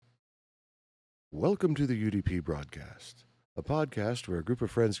Welcome to the UDP broadcast, a podcast where a group of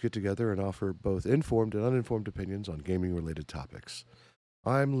friends get together and offer both informed and uninformed opinions on gaming-related topics.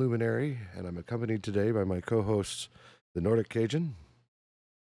 I'm Luminary, and I'm accompanied today by my co-hosts, the Nordic Cajun,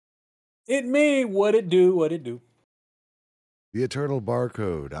 It me, what it do. the Eternal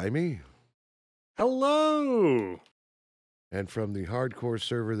Barcode, Imee, Hello! and from the hardcore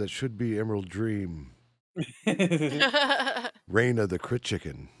server that should be Emerald Dream, Reina the Crit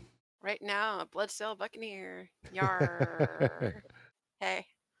Chicken. Right now, Bloodsail Buccaneer. Yar. Hey.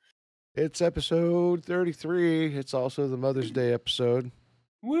 It's episode 33. It's also the Mother's Day episode.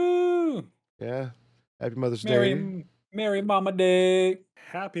 Woo! Yeah. Happy Mother's Day. Merry Mama Day.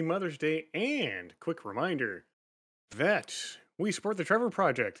 Happy Mother's Day, and quick reminder that we support the Trevor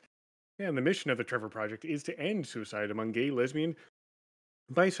Project. And the mission of the Trevor Project is to end suicide among gay, lesbian,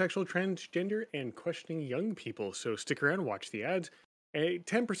 bisexual, transgender, and questioning young people. So stick around, watch the ads.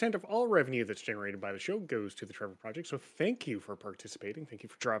 10% of all revenue that's generated by the show goes to the Trevor Project. So thank you for participating. Thank you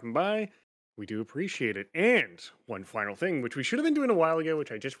for dropping by. We do appreciate it. And one final thing, which we should have been doing a while ago,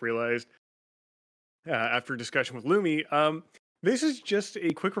 which I just realized after discussion with Lumi. This is just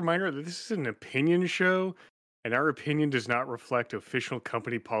a quick reminder that this is an opinion show, and our opinion does not reflect official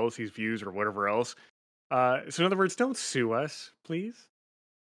company policies, views, or whatever else. So in other words, don't sue us, please.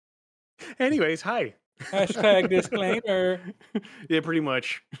 Anyways, hi. Hashtag disclaimer. Yeah, pretty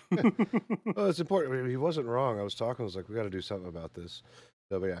much. Well, it's important. I mean, he wasn't wrong. I was we got to do something about this.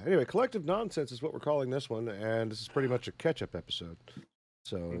 So, but yeah. Anyway, collective nonsense is what we're calling this one, and this is pretty much a catch-up episode.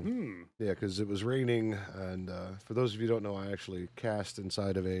 So, yeah, because it was raining, and for those of you who don't know, I actually cast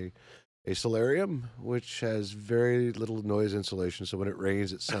inside of a solarium, which has very little noise insulation. So when it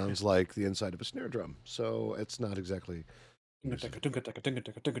rains, it sounds like the inside of a snare drum. So it's not exactly pretty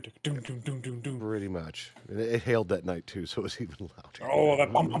much. It hailed that night too, so it was even louder. Oh,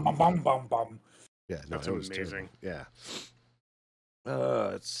 that bum bum bum bum bum bum. Yeah, no, That's it was amazing. terrible. Yeah.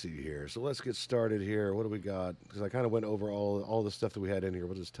 Let's see here. So let's get started here. What do we got? Because I kind of went over all the stuff that we had in here.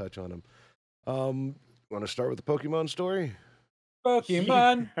 We'll just touch on them. Want to start with the Pokemon story?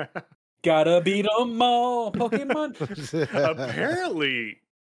 Pokemon. Gotta beat 'em all. Pokemon. Apparently.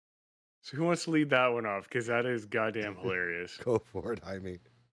 So who wants to lead that one off? Because that is goddamn hilarious. Go for it, I mean.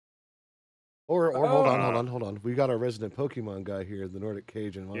 Or hold on. We got our resident Pokemon guy here, the Nordic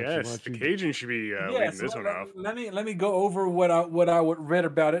Cajun. Why don't The you... Cajun should be leading this one off. Let me go over what I read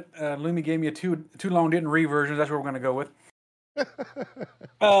about it. Lumi gave me a too long didn't read version. That's what we're gonna go with.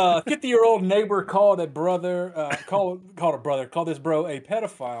 50-year-old neighbor called this bro a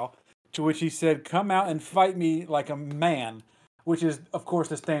pedophile, to which he said, "Come out and fight me like a man," which is, of course,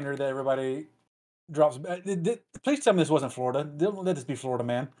 the standard that everybody drops. Please tell me this wasn't Florida. Don't let this be Florida,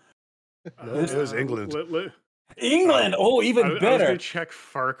 man. No, it was England. England! Oh, even better. I was going to check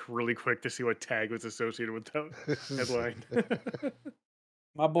FARC really quick to see what tag was associated with that headline.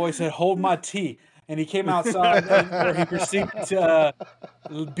 My boy said, "Hold my tea." And he came outside where he proceeded to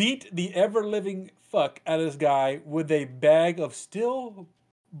beat the ever-living fuck out of this guy with a bag of still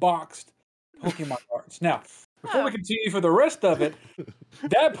boxed Pokemon cards. Now, before we continue for the rest of it,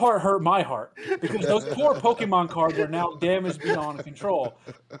 that part hurt my heart, because those poor Pokemon cards are now damaged beyond control.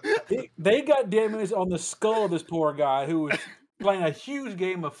 They got damaged on the skull of this poor guy who was playing a huge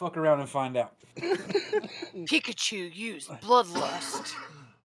game of fuck around and find out. Pikachu used bloodlust.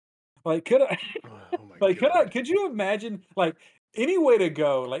 Like, could you imagine, like, any way to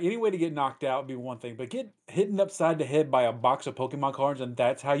go, like, any way to get knocked out would be one thing, but get hit upside the head by a box of Pokemon cards and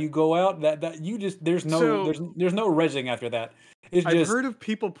that's how you go out? That you just, there's no rezzing after that. I've heard of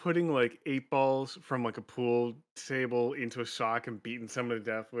people putting like 8 balls from like a pool table into a sock and beating someone to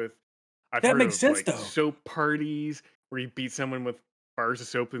death with. That makes sense, though. Soap parties where you beat someone with bars of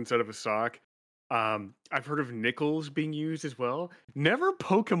soap instead of a sock. I've heard of nickels being used as well. Never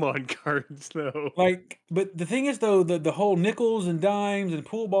Pokemon cards, though. Like, but the thing is, though, the whole nickels and dimes and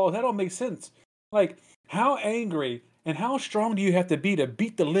pool balls, that all makes sense. Like, how angry and how strong do you have to be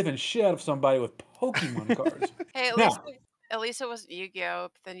beat the living shit out of somebody with Pokemon cards? Hey, at least it wasn't Yu-Gi-Oh!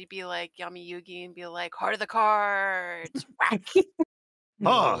 But then you'd be like Yami Yugi and be like, "Heart of the cards." Whack.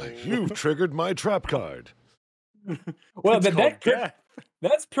 You've triggered my trap card. Well,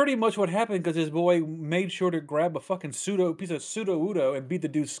 that's pretty much what happened, because his boy made sure to grab a fucking piece of pseudo-udo and beat the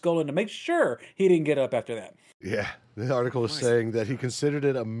dude's skull in to make sure he didn't get up after that. Yeah, the article is saying that he considered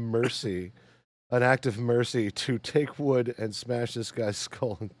it an act of mercy to take wood and smash this guy's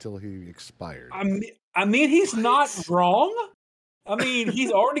skull until he expired. I mean, he's not wrong. I mean,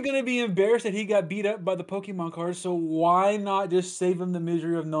 he's already going to be embarrassed that he got beat up by the Pokemon cards, so why not just save him the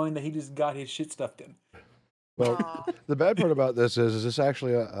misery of knowing that he just got his shit stuffed in? Well, Oh, the bad part about this is this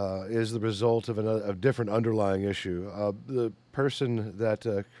actually is the result of a different underlying issue. The person that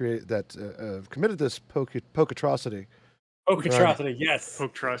committed this poke-atrocity, right? Okeatrocity, yes.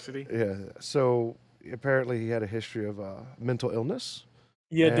 Poketrocity. Yeah. So apparently he had a history of mental illness,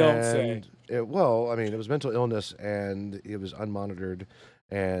 You don't say. and it was mental illness, and it was unmonitored,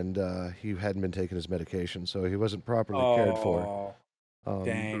 and he hadn't been taking his medication, so he wasn't properly cared for. Oh, Um,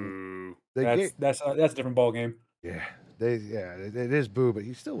 dang. Ooh. they gave, That's a different ball game. yeah, it is boo, but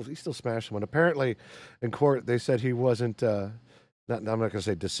he still smashed someone. Apparently, in court they said he wasn't I'm not going to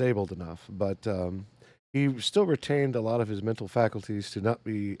say disabled enough, but he still retained a lot of his mental faculties to not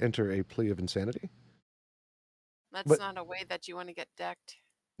enter a plea of insanity. that's But not a way that you want to get decked.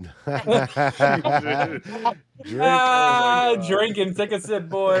 Drink. God. Drinking, take a sip,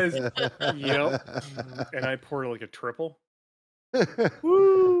 boys. Yep. And I poured like a triple.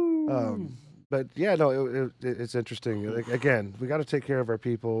 Woo! But yeah, no, it's interesting. Like, again, we got to take care of our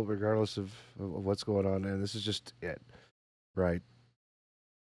people regardless of what's going on, and this is just it, right?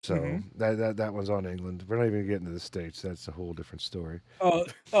 So that one's on England. We're not even getting to the States. That's a whole different story. Oh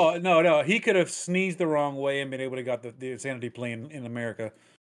no! He could have sneezed the wrong way and been able to got the insanity plea in America.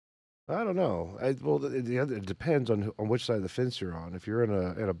 I don't know. It depends on which side of the fence you're on. If you're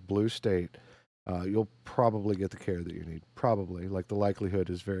in a blue state, you'll probably get the care that you need. Probably, like the likelihood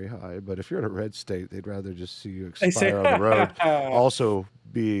is very high. But if you're in a red state, they'd rather just see you They say, expire on the road, also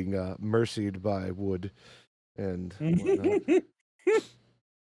being mercied by wood and whatnot.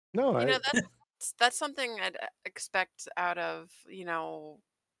 No, You know, that's something I'd expect out of,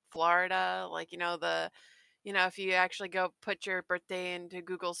 Florida. Like, if you actually go put your birthday into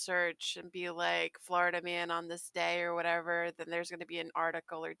Google search and be like Florida man on this day or whatever, then there's going to be an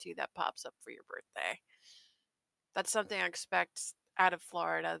article or two that pops up for your birthday. That's something I expect out of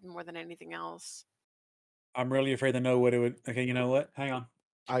Florida more than anything else. I'm really afraid to know what it would. Okay, you know what? Hang on.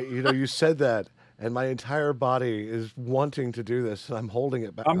 you said that, and my entire body is wanting to do this, and I'm holding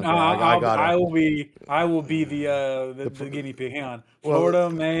it back. Okay, I got it. I will be the guinea pig. Hang on, Well, Florida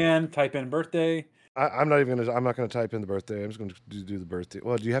man. Type in birthday. I'm not gonna type in the birthday. I'm just gonna do the birthday.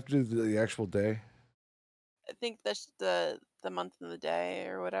 Well, do you have to do the actual day? I think that's the month and the day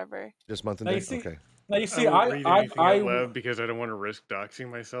or whatever. Just month and Now day. you see, Okay. now you see, I won't read anything out I loud because I don't want to risk doxing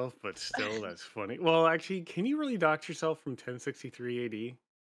myself, but still, that's funny. Well, actually, can you really dox yourself from 1063 AD?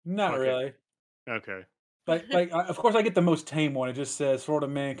 not Fuck it. really. Okay. Of course, I get the most tame one. It just says Florida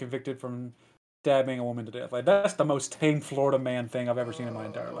man convicted from stabbing a woman to death. Like that's the most tame Florida man thing I've ever seen in my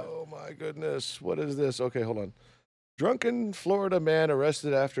entire life. Oh my goodness. What is this? Okay, hold on. Drunken Florida man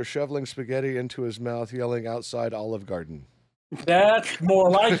arrested after shoveling spaghetti into his mouth, yelling outside Olive Garden. That's more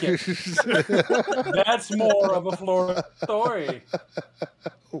like it. That's more of a Florida story.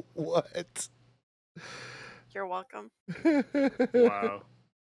 What? You're welcome. Wow.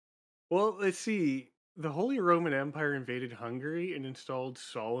 Well, let's see. The Holy Roman Empire invaded Hungary and installed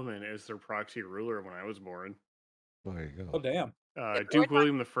Solomon as their proxy ruler when I was born. There you Oh go. damn! Yeah, Duke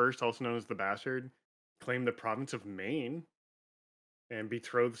William I, also known as the Bastard, claimed the province of Maine and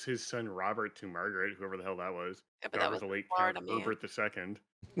betrothed his son Robert to Margaret, whoever the hell that was, Yeah, but that daughter was of the late Florida Count man. Herbert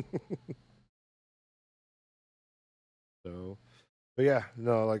II. So, but yeah,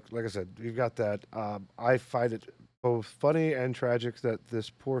 no, like I said, you've got that. I find it both funny and tragic that this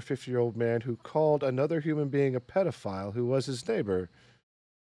poor 50-year-old man who called another human being a pedophile who was his neighbor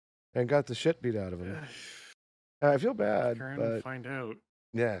and got the shit beat out of him. I feel bad, Trying but to find out.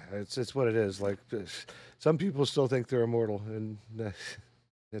 yeah, it's what it is. Like some people still think they're immortal, and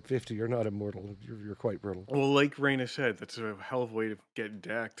at 50, you're not immortal. You're quite brittle. Well, like Raina said, that's a hell of a way to get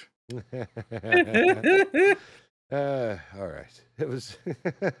decked. All right. It was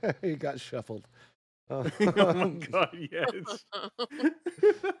he got shuffled. Oh my god, yes.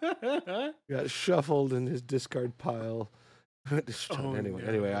 Got shuffled in his discard pile. Oh, anyway,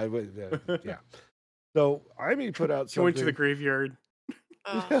 no. yeah. So Amy put out He something. went to the graveyard.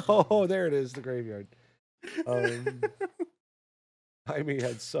 Oh, there it is, the graveyard. Amy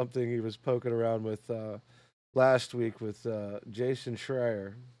had something he was poking around with last week with Jason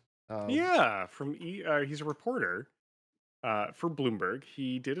Schreier. Yeah, from he's a reporter for Bloomberg.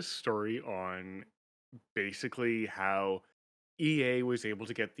 He did a story on basically how EA was able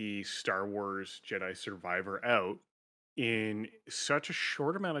to get the Star Wars Jedi Survivor out in such a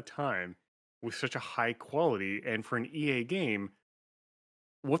short amount of time with such a high quality, and for an EA game,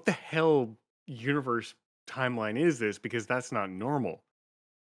 what the hell universe timeline is this? Because that's not normal.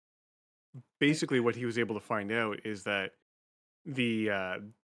 Basically, what he was able to find out is that the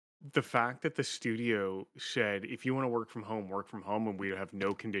fact that the studio said, if you want to work from home, and we have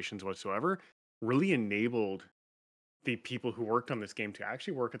no conditions whatsoever, really enabled the people who worked on this game to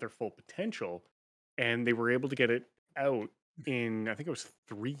actually work at their full potential, and they were able to get it out in, I think it was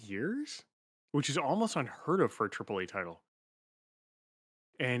 3 years, which is almost unheard of for a AAA title.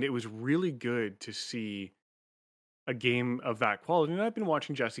 And it was really good to see a game of that quality. And I've been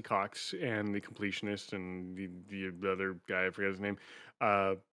watching Jesse Cox and the Completionist and the other guy, I forget his name,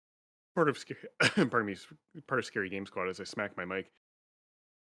 uh, part of pardon me, part of Scary Game Squad, as I smack my mic,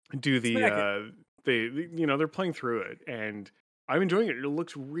 do Smack it. they're playing through it, and I'm enjoying it. It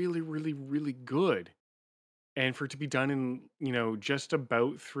looks really, really, really good. And for it to be done in, just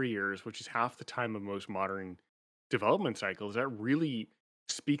about 3 years, which is half the time of most modern development cycles, that really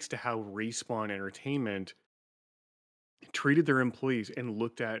speaks to how Respawn Entertainment treated their employees and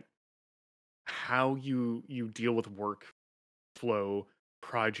looked at how you deal with workflow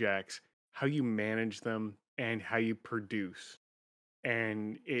projects, how you manage them, and how you produce.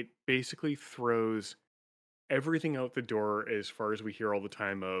 And it basically throws everything out the door as far as we hear all the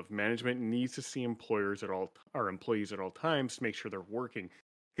time of management needs to see employees at all times to make sure they're working.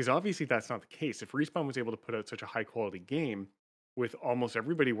 Because obviously that's not the case. If Respawn was able to put out such a high quality game with almost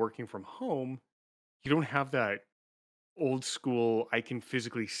everybody working from home, you don't have that old school, I can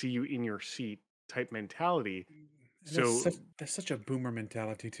physically see you in your seat type mentality. And that's So such a boomer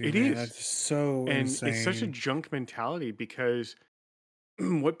mentality too, it man. is. That's so And it's such a insane. junk mentality because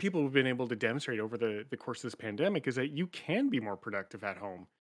what people have been able to demonstrate over the course of this pandemic is that you can be more productive at home.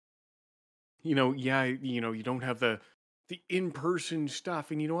 You don't have the in-person stuff.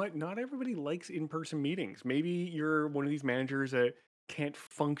 And you know what? Not everybody likes in-person meetings. Maybe you're one of these managers that can't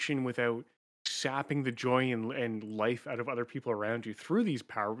function without sapping the joy and life out of other people around you through these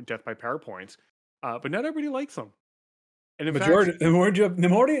death by PowerPoints. But not everybody likes them. And in fact, The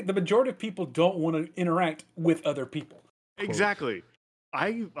majority of people don't want to interact with other people. exactly.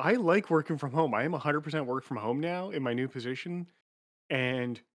 I like working from home. I am 100% work from home now in my new position,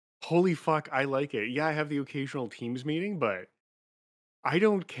 and holy fuck, I like it. Yeah, I have the occasional Teams meeting, but I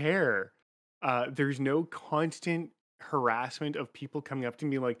don't care. There's no constant harassment of people coming up to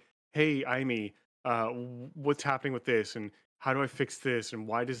me like, "Hey, Amy, what's happening with this? And how do I fix this? And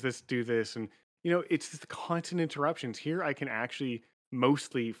why does this do this?" And it's just the constant interruptions. Here, I can actually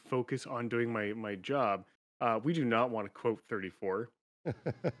mostly focus on doing my job. We do not want to quote 34.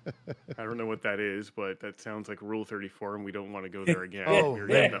 I don't know what that is, but that sounds like Rule 34, and we don't want to go there again. Oh, We were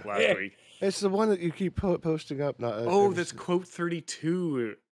doing that last week. It's the one that you keep posting up. Not That's quote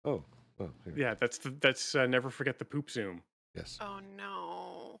 32. Oh, here. Yeah, that's never forget the poop zoom. Yes. Oh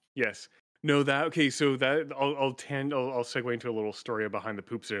no. Yes. No, that okay. So that I'll segue into a little story behind the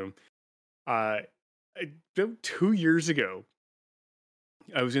poop zoom. About 2 years ago,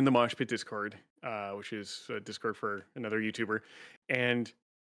 I was in the Mosh Pit Discord, which is a Discord for another YouTuber, and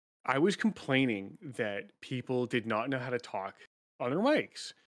I was complaining that people did not know how to talk on their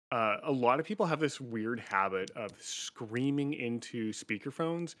mics. A lot of people have this weird habit of screaming into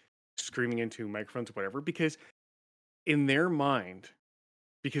speakerphones, screaming into microphones, whatever, because in their mind,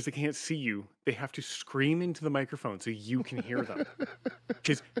 because they can't see you, they have to scream into the microphone so you can hear them.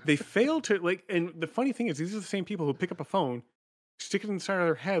 Because they fail to, and the funny thing is, these are the same people who pick up a phone, stick it inside of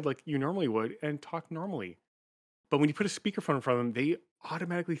their head like you normally would, and talk normally. But when you put a speakerphone in front of them, they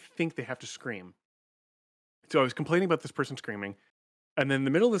automatically think they have to scream. So I was complaining about this person screaming. And then in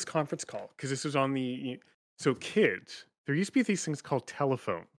the middle of this conference call, because this was on so kids, there used to be these things called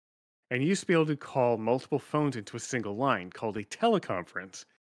telephone. And you used to be able to call multiple phones into a single line called a teleconference.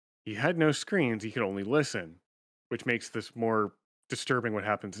 You had no screens, you could only listen, which makes this more disturbing what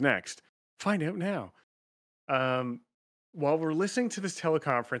happens next. Find out now. While we're listening to this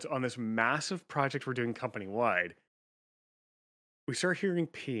teleconference on this massive project we're doing company-wide, we start hearing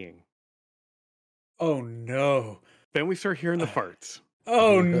peeing. Oh no. Then we start hearing the farts.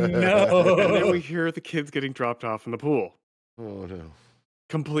 Oh And then we no. hear the kids getting dropped off in the pool. Oh no.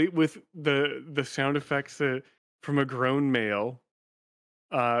 Complete with the sound effects from a grown male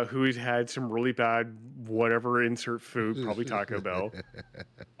who has had some really bad whatever insert food, probably Taco Bell.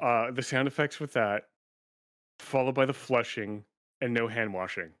 The sound effects with that, followed by the flushing and no hand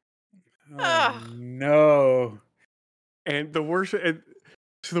washing. Oh no. And the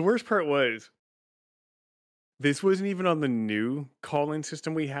worst part was, this wasn't even on the new call-in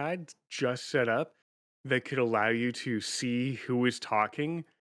system we had just set up that could allow you to see who was talking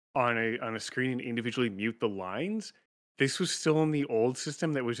on a screen and individually mute the lines. This was still in the old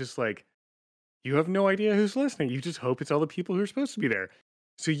system that was just like, you have no idea who's listening. You just hope it's all the people who are supposed to be there.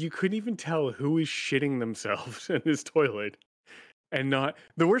 So you couldn't even tell who was shitting themselves in this toilet. And not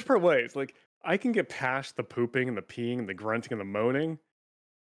the worst part was, I can get past the pooping and the peeing and the grunting and the moaning.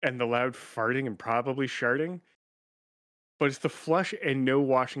 and the loud farting and probably sharting. But it's the flush and no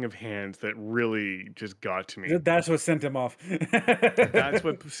washing of hands that really just got to me. That's what sent him off. That's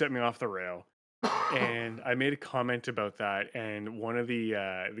what set me off the rail. And I made a comment about that, and one of the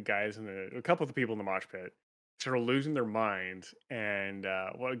guys a couple of the people in the mosh pit started losing their minds. And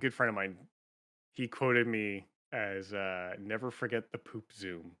a good friend of mine, he quoted me as "Never forget the poop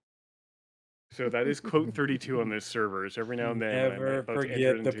zoom." So that is quote 32 on this server. So every now and then, when I'm Never about to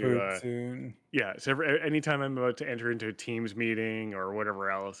enter forget the into poop soon. yeah, so anytime I'm about to enter into a Teams meeting or whatever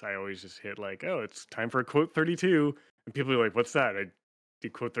else, I always just hit like, oh, it's time for a quote 32. And people are like, what's that? I do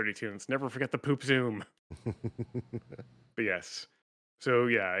quote 32, and it's never forget the poop zoom. But yes. So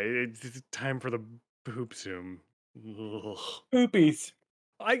yeah, it's time for the poop zoom. Ugh. Poopies.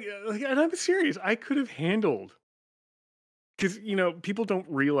 And I'm serious. I could have handled, because people don't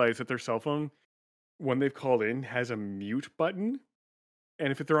realize that their cell phone, when they've called in, has a mute button,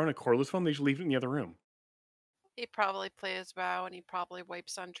 and if they're on a cordless phone, they just leave it in the other room. He probably plays WoW and he probably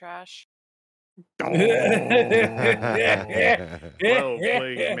wipes on trash. Oh, well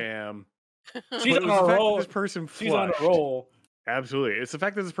played, ma'am. She's But it on was a the fact that roll. this person She's on flushed. a roll. Absolutely. It's the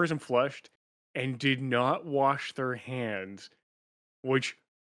fact that this person flushed and did not wash their hands, which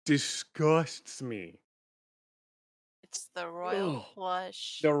disgusts me. It's the royal Ugh.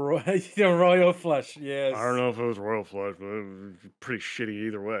 flush. The royal flush. Yes. I don't know if it was royal flush, but it was pretty shitty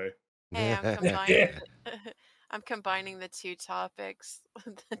either way. Hey, I'm combining the two topics,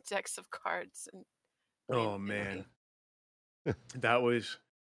 the decks of cards, and Oh man, that was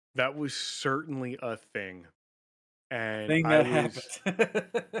certainly a thing, and thing that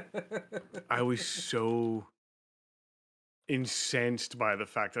happened. I was so incensed by the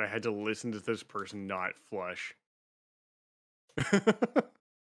fact that I had to listen to this person not flush.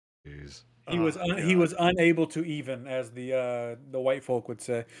 Jeez. He was he was unable to even, as the white folk would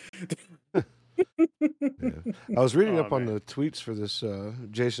say. Yeah. I was reading Oh, up on man. the tweets for this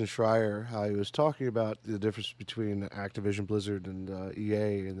Jason Schreier, how he was talking about the difference between Activision Blizzard and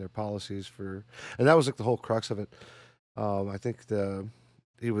EA and their policies for, and that was like the whole crux of it. I think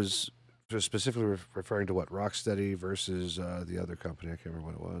he was specifically referring to what Rocksteady versus the other company. I can't remember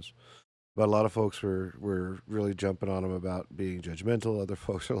what it was, but a lot of folks were really jumping on him about being judgmental. Other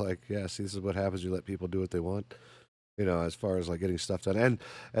folks are like, "Yeah, see, this is what happens. You let people do what they want." As far as like getting stuff done. And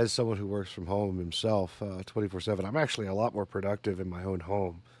as someone who works from home himself 24/7, I'm actually a lot more productive in my own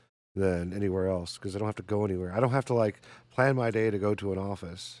home than anywhere else because I don't have to go anywhere. I don't have to like plan my day to go to an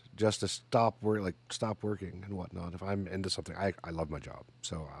office just to stop working and whatnot. If I'm into something, I love my job,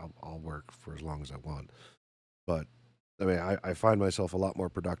 so I'll work for as long as I want. But I mean, I find myself a lot more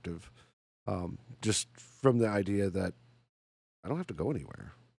productive just from the idea that I don't have to go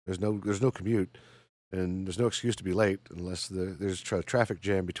anywhere. There's no commute. And there's no excuse to be late unless there's a traffic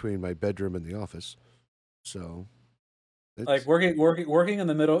jam between my bedroom and the office. So, Like working in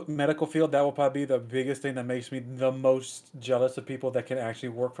the medical field, that will probably be the biggest thing that makes me the most jealous of people that can actually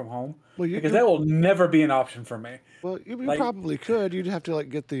work from home. Because that will never be an option for me. Well, you probably could. You'd have to like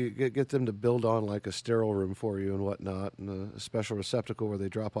get them to build on like a sterile room for you and whatnot, and a special receptacle where they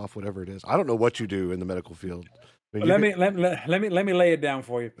drop off whatever it is. I don't know what you do in the medical field. I mean, let me lay it down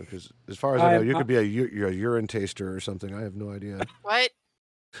for you. Because as far as I know, you could be a urine taster or something. I have no idea. What?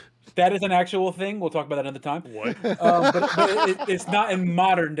 That is an actual thing. We'll talk about that another time. What? But it's not in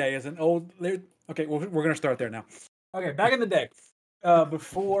modern day. As an old. Okay, well, we're gonna start there now. Okay, back in the day,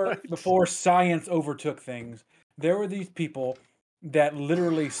 before science overtook things, there were these people that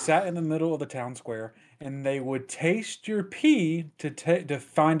literally sat in the middle of the town square and they would taste your pee to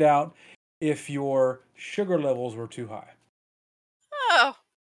find out if your sugar levels were too high. Oh.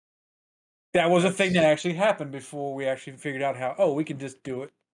 That was a thing that actually happened before we actually figured out how, we can just do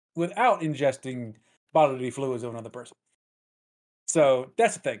it without ingesting bodily fluids of another person. So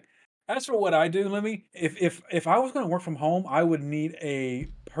that's the thing. As for what I do, Lemmy, if I was going to work from home, I would need a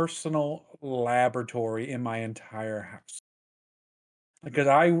personal laboratory in my entire house. Because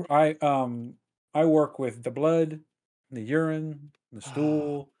I work with the blood, the urine, the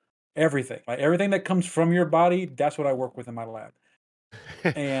stool, everything. Like everything that comes from your body, that's what I work with in my lab.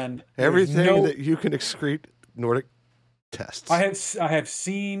 And everything that you can excrete, Nordic tests. I have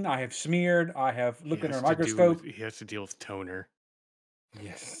seen, I have smeared, I have looked under a microscope. He has to deal with toner.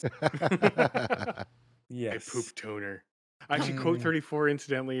 Yes. Yes. A poop toner. Actually, quote 34,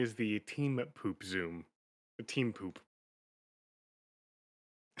 incidentally, is the team poop zoom. The team poop.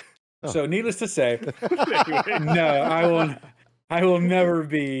 So, needless to say, no, I will never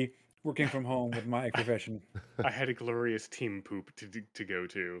be working from home with my profession. I had a glorious team poop to go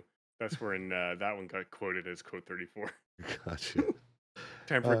to. That's where that one got quoted as quote 34. Gotcha.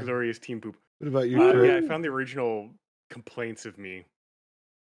 Time for glorious team poop. What about you, Yeah, Crit? I found the original complaints of me.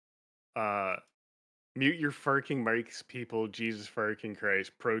 Mute your farking mics, people. Jesus fucking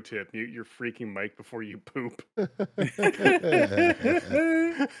Christ. Pro tip: mute your freaking mic before you poop.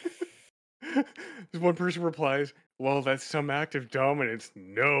 One person replies, "Well, that's some act of dominance."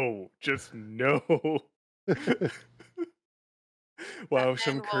 No, just no. Wow, That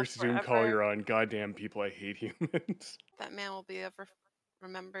some man will cursed Zoom call forever. you're on. Goddamn people, I hate humans. That man will be ever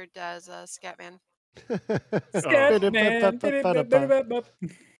remembered as Scatman. Scatman.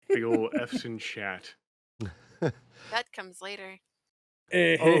 Big ol' F's in chat. That comes later.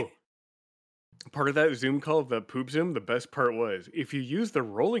 Oh, part of that Zoom call, the poop Zoom, the best part was if you use the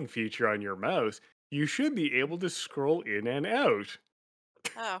rolling feature on your mouse, you should be able to scroll in and out.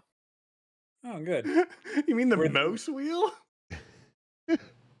 Oh, Oh, good. You mean the We're- mouse wheel?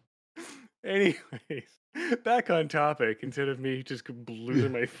 Anyways, back on topic instead of me just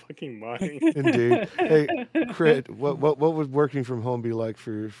losing my fucking mind. Indeed. Hey, Crit, what would working from home be like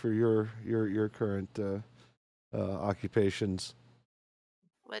for your current occupations?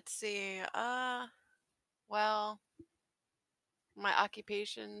 let's see. Well, my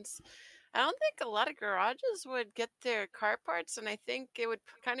occupations. I don't think a lot of garages would get their car parts, and I think it would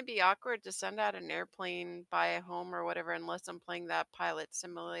kind of be awkward to send out an airplane by a home or whatever, unless I'm playing that pilot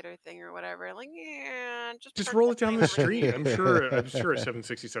simulator thing or whatever. Like, yeah, Just park roll that it down thing the over street. here. I'm sure a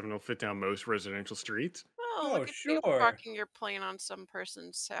 767 will fit down most residential streets. Oh, Oh, look at you sure. parking your plane on some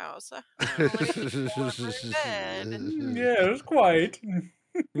person's house. Let me go over to bed. Yes, quite.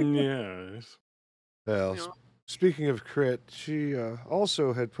 Yes. Well, Yeah. speaking of Crit, she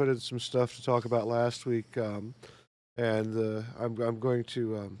also had put in some stuff to talk about last week, and I'm going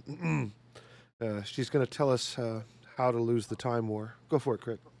to she's going to tell us how to lose the time war. Go for it,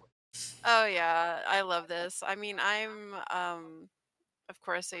 Crit. Oh yeah, I love this. I mean, I'm of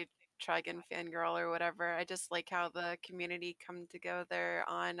course a Trigun fangirl or whatever. I just like how the community come together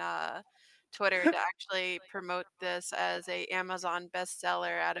on Twitter to actually promote this as a Amazon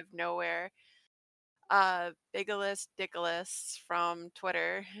bestseller out of nowhere. Bigalist Dickolas from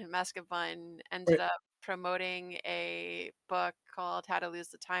Twitter, Mask of Fun, ended Wait. up promoting a book called How to Lose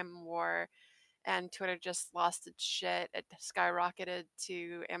the Time War, and Twitter just lost its shit. It skyrocketed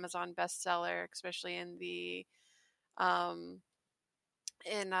to Amazon bestseller, especially in the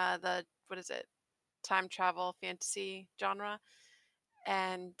what is it, time travel fantasy genre.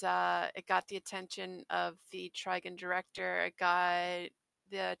 And it got the attention of the Trigun director. It got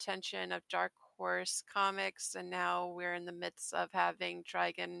the attention of Dark Horse Comics, and now we're in the midst of having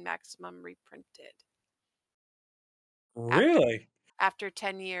Trigun Maximum reprinted. Really? After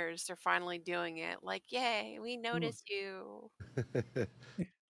 10 years, they're finally doing it. Like, yay, we noticed you.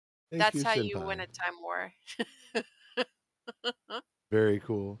 That's how you win a time war. Very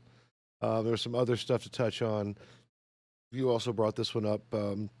cool. There's some other stuff to touch on. You also brought this one up,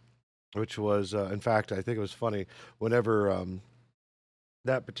 which was, in fact, I think it was funny. Whenever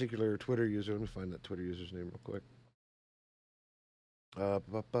that particular Twitter user, let me find that Twitter user's name real quick.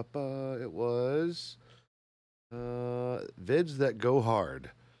 It was Vids That Go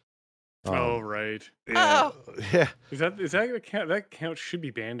Hard. Oh, right. Oh, Yeah. Is that the count? That count should be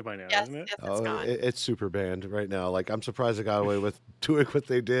banned by now, yes, isn't it? yes, it's gone. It's super banned right now. Like, I'm surprised they got away with doing what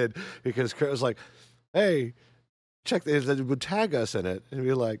they did, because Kurt was like, hey, check this. They would tag us in it and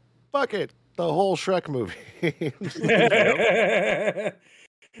be like, fuck it, the whole Shrek movie.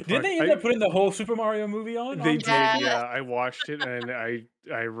 Didn't they end up putting the whole Super Mario movie on? They on did, Yes. yeah. I watched it and I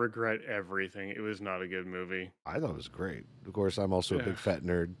regret everything. It was not a good movie. I thought it was great. Of course, I'm also a big fat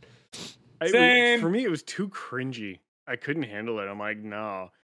nerd. Same. For me, it was too cringy. I couldn't handle it. I'm like, no.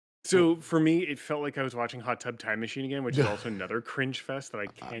 So for me, it felt like I was watching Hot Tub Time Machine again, which is also another cringe fest that I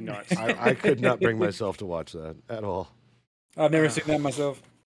cannot stand. I could not bring myself to watch that at all. I've never seen that myself.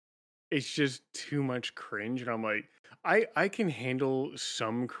 It's just too much cringe, and I'm like, I can handle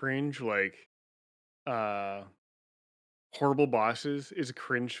some cringe, like Horrible Bosses is a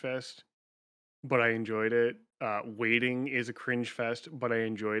cringe fest, but I enjoyed it. Waiting is a cringe fest, but I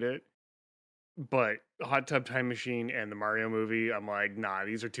enjoyed it. But Hot Tub Time Machine and the Mario movie, I'm like, nah,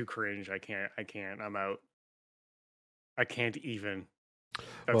 these are too cringe. I can't. I'm out. I can't even.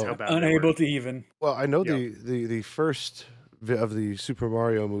 That's Well, how bad they Unable were. to even. Well, I know Yep. the first of the Super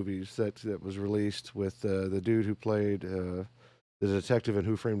Mario movies that was released with the dude who played the detective in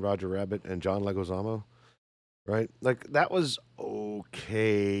Who Framed Roger Rabbit and John Leguizamo, right? Like, that was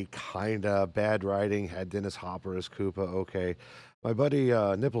okay, kinda bad writing. Had Dennis Hopper as Koopa, okay. My buddy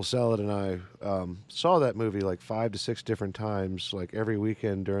Nipple Salad and I saw that movie like 5 to 6 different times, like every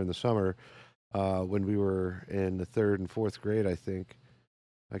weekend during the summer when we were in the 3rd and 4th grade, I think.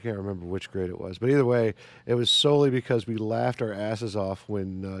 I can't remember which grade it was, but either way, it was solely because we laughed our asses off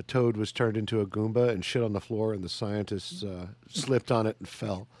when Toad was turned into a Goomba and shit on the floor, and the scientists slipped on it and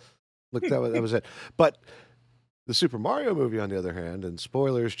fell. Look, that was it. But the Super Mario movie, on the other hand, and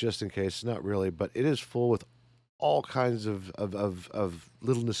spoilers just in case, not really, but it is full with all kinds of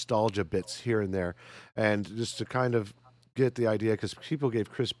little nostalgia bits here and there, and just to kind of get the idea, because people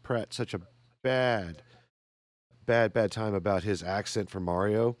gave Chris Pratt such a bad time about his accent for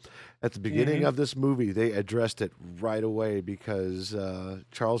Mario. At the beginning of this movie, they addressed it right away because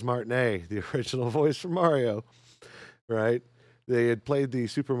Charles Martinet, the original voice for Mario, right? They had played the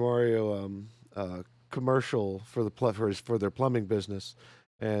Super Mario commercial for for their plumbing business,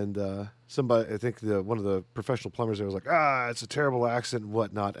 and somebody, I think one of the professional plumbers there was like, it's a terrible accent and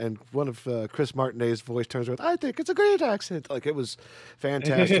whatnot. And one of Chris Martinet's voice turns around, I think it's a great accent. Like, it was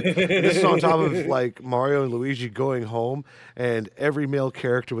fantastic. This is on top of like Mario and Luigi going home, and every male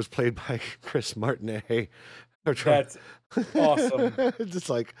character was played by Chris Martinet. That's awesome. Just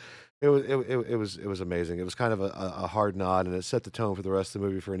like it was amazing. It was kind of a hard nod, and it set the tone for the rest of the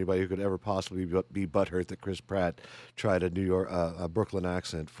movie for anybody who could ever possibly be butthurt that Chris Pratt tried a Brooklyn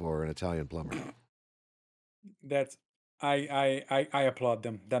accent for an Italian plumber. That's I applaud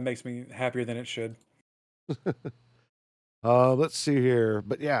them. That makes me happier than it should. Let's see here,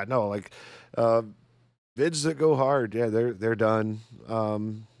 but yeah, no, like vids that go hard, yeah, they're done.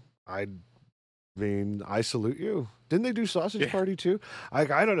 I mean, I salute you. Didn't they do Sausage Party too? I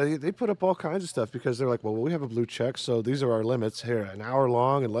don't know. They put up all kinds of stuff because they're like, well, we have a blue check, so these are our limits. Here, an hour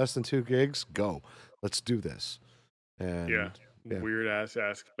long and less than 2 gigs. Go, let's do this. And weird ass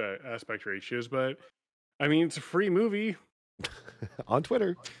aspect ratios, but I mean, it's a free movie on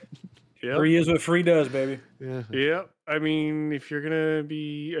Twitter. Yep. Free is what free does, baby. Yeah. Yep. I mean, if you're gonna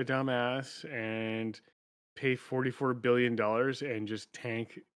be a dumbass and pay $44 billion and just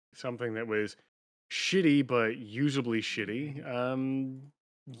tank something that was shitty but usably shitty,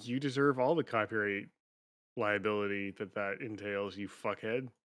 you deserve all the copyright liability that entails, you fuckhead.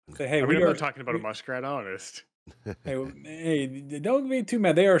 So, hey, I mean, I'm not talking about a muskrat, honest. Hey, don't be too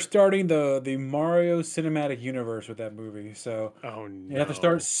mad. They are starting the Mario cinematic universe with that movie, so you have to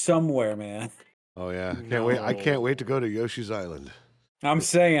start somewhere, man. Oh yeah, can't wait! I can't wait to go to Yoshi's Island. I'm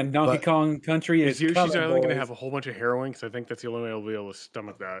saying Donkey Kong Country is Yoshi's Island going to boys. have a whole bunch of heroin? Because I think that's the only way I'll be able to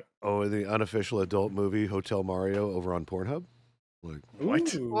stomach that. Oh, the unofficial adult movie Hotel Mario over on Pornhub. Like,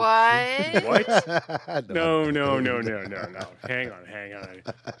 what? Ooh. What? What? No. Hang on.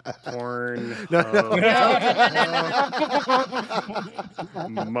 Porn.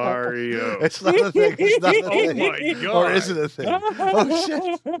 Mario. It's not a thing. It's not a thing. Oh my god. Or is it a thing? Oh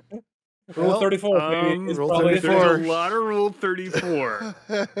shit. Rule 34. Baby. Rule probably 34. There's a lot of Rule 34.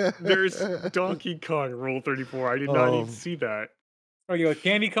 There's Donkey Kong Rule 34. I did not even see that. Oh, you go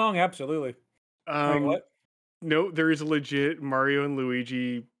Candy Kong? Absolutely. Wait, what? No, there is a legit Mario and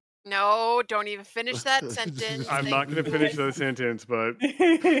Luigi. No, don't even finish that sentence. I'm not going to finish that sentence, but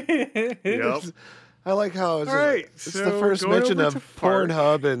yep. I like how it's, it's so the first mention over of to Park.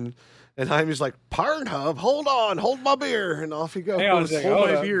 Pornhub, and Jaime's like, Pornhub, hold on, hold my beer, and off he goes. Hang on a second. Hold Hold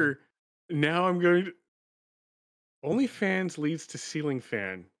my up. beer. Now I'm going to... OnlyFans leads to ceiling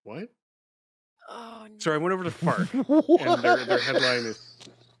fan. What? Oh, no. So I went over to Fark, and their headline is,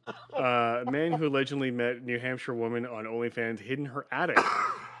 a man who allegedly met New Hampshire woman on OnlyFans hid in her attic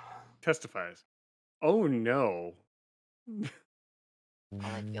testifies. Oh no. All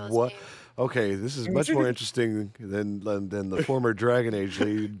I feel is What? pain. Okay, this is much more interesting than the former Dragon Age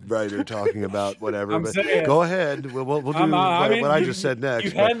lead writer talking about whatever. I'm but saying- go ahead. We'll do what I just said next.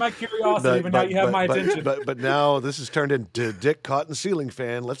 You had my curiosity, but now you have my attention. But now this has turned into Dick Cotton Ceiling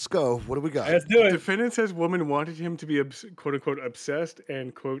Fan. Let's go. What do we got? Let's do it. Defendant says woman wanted him to be quote unquote obsessed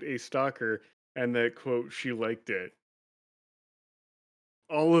and quote a stalker, and that quote she liked it.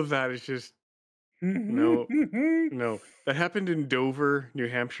 All of that is just no. That happened in Dover, New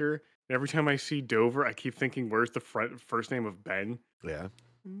Hampshire. And every time I see Dover, I keep thinking, where's the first name of Ben? Yeah.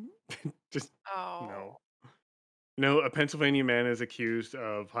 Just Oh. no. A Pennsylvania man is accused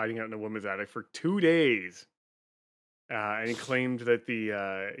of hiding out in a woman's attic for 2 days. And he claimed that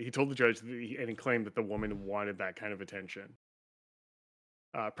he told the judge and he claimed that the woman wanted that kind of attention.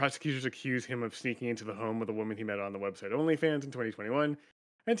 Prosecutors accuse him of sneaking into the home of the woman he met on the website OnlyFans in 2021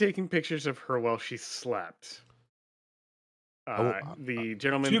 and taking pictures of her while she slept. The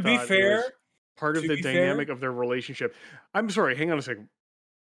gentleman To be thought it fair- was part of to the be dynamic fair- of their relationship. I'm sorry, hang on a second.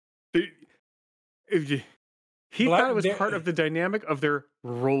 He thought it was part of the dynamic of their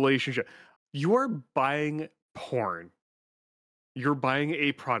relationship. You are buying porn. You're buying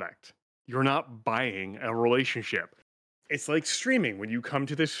a product. You're not buying a relationship. It's like streaming. When you come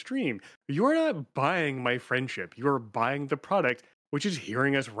to this stream, you're not buying my friendship. You're buying the product, which is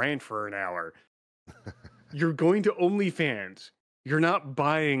hearing us rant for an hour. You're going to OnlyFans. You're not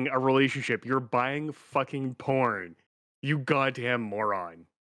buying a relationship. You're buying fucking porn. You goddamn moron.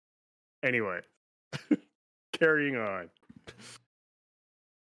 Anyway, carrying on.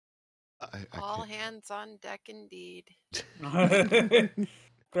 All hands on deck, indeed.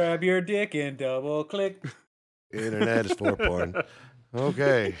 Grab your dick and double click. Internet is for porn.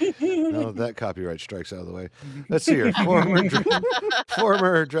 Okay. Now that copyright strikes out of the way. Let's see here.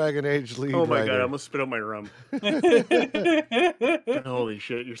 Former Dragon Age lead Oh my writer. god, I almost spit out my rum. Holy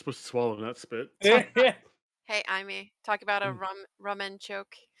shit, you're supposed to swallow, not spit. Hey, Amy, talk about a rum and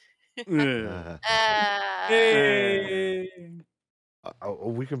choke. Hey.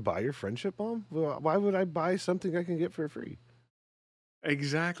 We can buy your friendship, Mom? Well, why would I buy something I can get for free?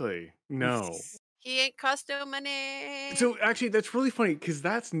 Exactly. No. He ain't costo money. So actually, that's really funny because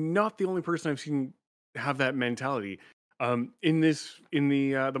that's not the only person I've seen have that mentality. In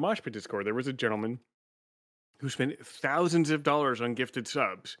the Mosh Pit Discord, there was a gentleman who spent thousands of dollars on gifted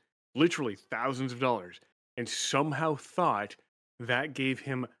subs, literally thousands of dollars, and somehow thought that gave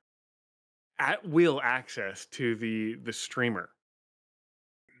him at will access to the streamer.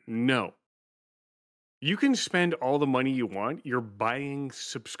 No. You can spend all the money you want. You're buying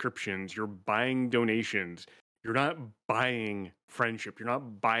subscriptions. You're buying donations. You're not buying friendship. You're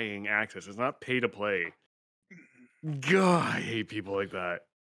not buying access. It's not pay to play. God, I hate people like that.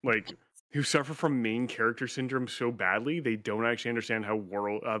 Like, who suffer from main character syndrome so badly, they don't actually understand how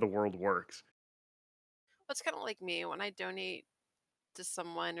the world works. Well, it's kind of like me when I donate to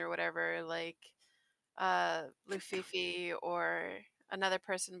someone or whatever, like Lufifi or another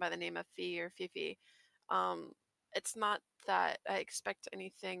person by the name of Fee or Fifi. It's not that I expect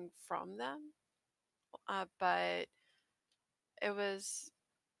anything from them, but it was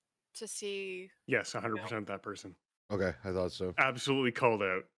to see. Yes, 100% that person. Okay, I thought so. Absolutely called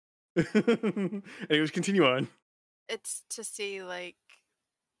out. Anyways, continue on. It's to see like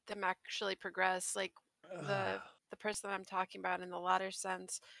them actually progress. Like the person that I'm talking about in the latter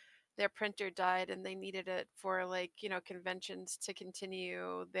sense, their printer died and they needed it for like conventions to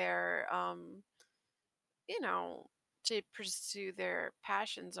continue their to pursue their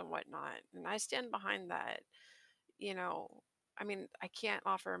passions and whatnot. And I stand behind that. I mean, I can't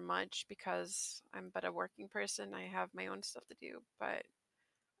offer much because I'm but a working person. I have my own stuff to do, but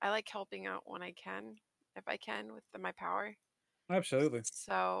I like helping out when I can, if I can, with my power. Absolutely.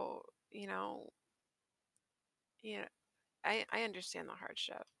 So, I understand the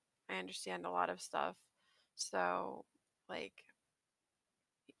hardship. I understand a lot of stuff. So, like,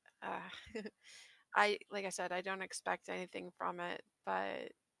 like I said, I don't expect anything from it,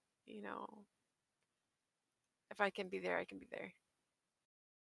 but if I can be there, I can be there.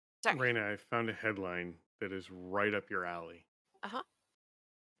 Sorry. Raina, I found a headline that is right up your alley. Uh-huh.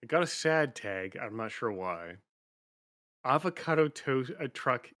 It got a sad tag. I'm not sure why. Avocado toast. A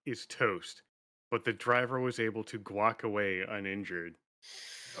truck is toast, but the driver was able to guac away uninjured.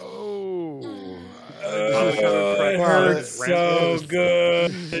 Oh, it hurts so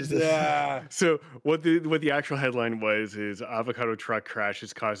good. So what the actual headline was is avocado truck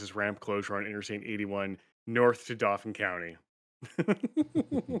crashes causes ramp closure on Interstate 81 north to Dauphin County.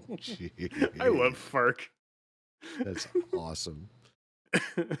 I love FARC. That's awesome.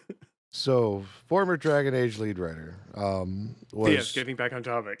 So, former Dragon Age lead writer was... Yes, getting back on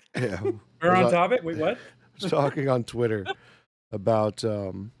topic. Yeah. We're on topic? Wait, what? Was talking on Twitter about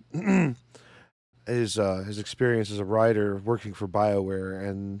his experience as a writer working for BioWare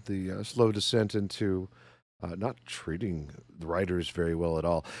and the slow descent into not treating the writers very well at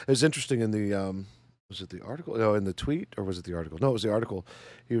all. It was interesting in the... was it the article? No, in the tweet, or was it the article? No, it was the article.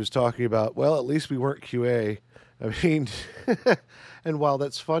 He was talking about, well, at least we weren't QA. I mean, and while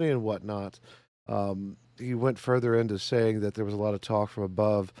that's funny and whatnot, he went further into saying that there was a lot of talk from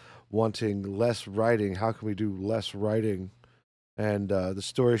above wanting less writing. How can we do less writing? And the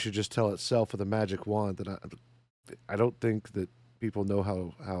story should just tell itself with a magic wand. That I don't think that people know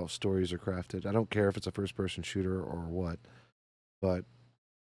how stories are crafted. I don't care if it's a first-person shooter or what, but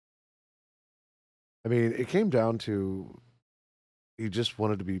I mean, it came down to he just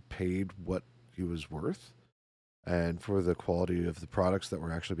wanted to be paid what he was worth, and for the quality of the products that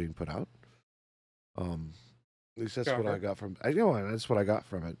were actually being put out. At least that's what I got from. That's what I got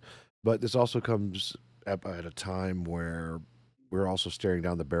from it. But this also comes at a time where we're also staring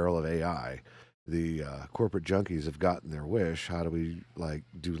down the barrel of AI. The corporate junkies have gotten their wish. How do we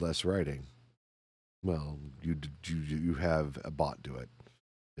do less writing? Well, you have a bot do it,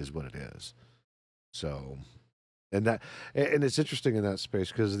 is what it is. So, And it's interesting in that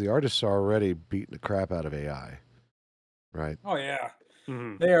space because the artists are already beating the crap out of AI, right? Oh yeah.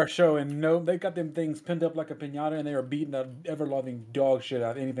 Mhm. They are showing they got them things pinned up like a pinata, and they are beating the ever loving dog shit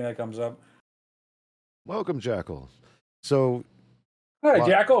out of anything that comes up. Welcome, Jackal. So, Hi, Lot-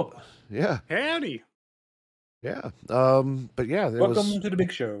 Jackal. yeah, Howdy. yeah. But yeah, there Welcome was. to the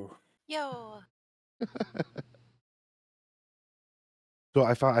big show. Yo. So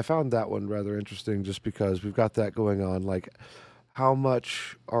I found that one rather interesting, just because we've got that going on. Like, how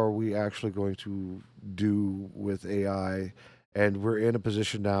much are we actually going to do with AI? And we're in a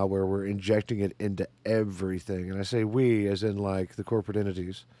position now where we're injecting it into everything. And I say we, as in like the corporate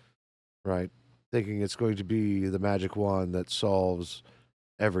entities, right? Thinking it's going to be the magic wand that solves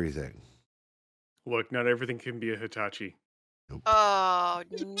everything. Look, not everything can be a Hitachi. Oh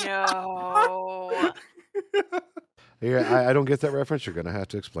no. Yeah, I don't get that reference. You're going to have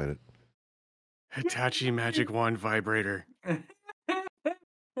to explain it. Hitachi magic wand vibrator.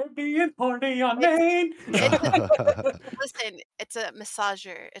 Being horny on Maine. Listen, it's a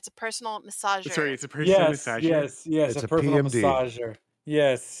massager. It's a personal massager. Sorry, it's a personal massager. Yes. It's a a personal PMD. massager.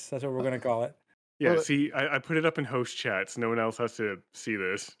 Yes, that's what we're gonna call it. Yeah, Well, see, I put it up in host chats. No one else has to see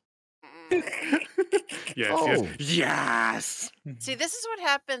this. Yes, Oh. yes. See, this is what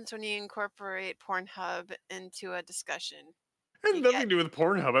happens when you incorporate Pornhub into a discussion. It had You nothing get- to do with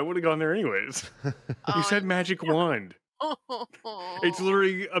Pornhub. I would have gone there anyways. You Oh, said magic wand. It's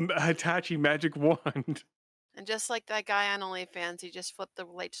literally a Hitachi magic wand. And just like that guy on OnlyFans, he just flipped the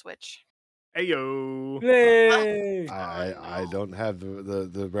light switch. Ayo. Yay! I don't have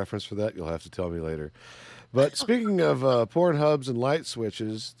the reference for that. You'll have to tell me later. But speaking of Pornhubs and light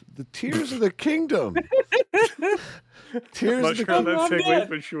switches, the Tears of the Kingdom. Tears Not of the sure how Kingdom. that I'm segues, dead.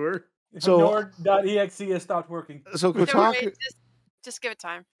 but sure. So- Nord.exe has stopped working. So Don't worry, Kotaku, just give it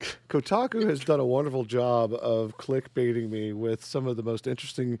time. Kotaku has done a wonderful job of clickbaiting me with some of the most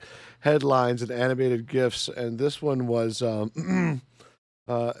interesting headlines and animated GIFs, and this one was.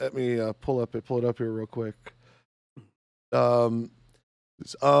 Let me pull it up here real quick.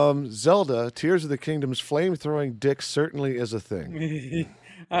 Zelda: Tears of the Kingdom's flame-throwing dick certainly is a thing.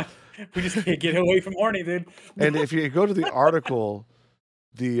 We just can't get away from horny, dude. And if you go to the article,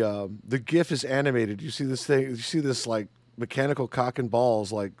 the GIF is animated. You see this thing. You see this like mechanical cock and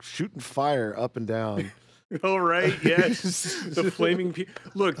balls like shooting fire up and down. All right, yes. The flaming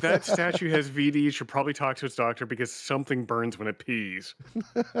Look, that statue has VD. Should probably talk to its doctor because something burns when it pees.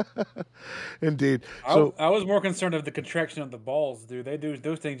 Indeed. So I was more concerned of the contraction of the balls, dude.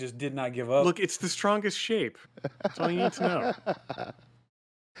 Those things just did not give up. Look, it's the strongest shape. That's all you need to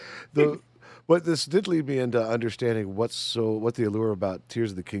know. What this did lead me into understanding what the allure about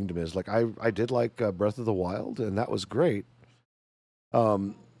Tears of the Kingdom is. Like I did like Breath of the Wild, and that was great.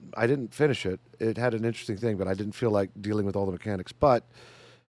 I didn't finish it. It had an interesting thing, but I didn't feel like dealing with all the mechanics. But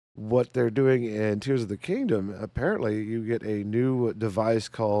what they're doing in Tears of the Kingdom, apparently you get a new device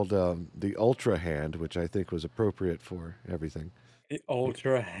called the Ultra Hand, which I think was appropriate for everything. The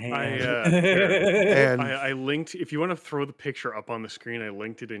Ultra Hand. And I linked. If you want to throw the picture up on the screen, I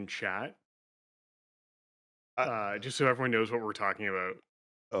linked it in chat. Just so everyone knows what we're talking about.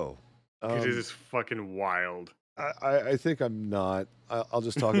 oh, Because it is fucking wild. I think I'm not. I'll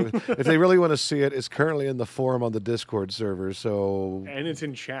just talk. If they really want to see it, it's currently in the forum on the Discord server. So, And it's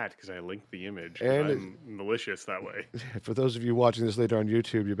in chat because I linked the image. And I'm malicious that way. for those of you watching this later on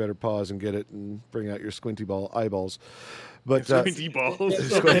YouTube, you better pause and get it and bring out your squinty ball eyeballs. But Squinty balls.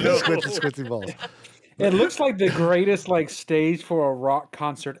 squinty balls. It looks like the greatest stage for a rock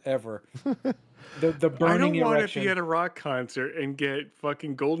concert ever. The I burning don't want to erection. be at a rock concert and get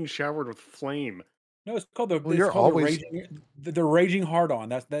fucking golden showered with flame. No, it's called the. Well, it's you're called always- the raging hard on.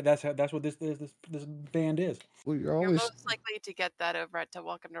 That's what this band is. Well, you're You're always most likely to get that over at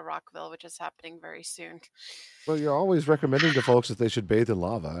Welcome to Rockville, which is happening very soon. recommending to folks that they should bathe in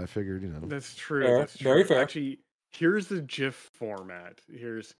lava. I figured, That's true. Fair, That's true. very fair. Actually, here's the GIF format.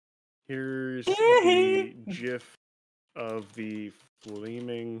 Here's the GIF of the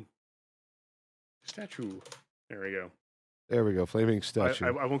flaming statue. There we go. There we go, flaming statue.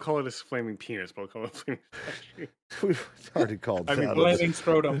 I won't call it a flaming penis, but I'll call it a flaming statue. We've already called I mean, that. Flaming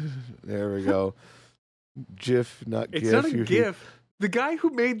scrotum. There we go. GIF, not It's GIF. not a GIF. The guy who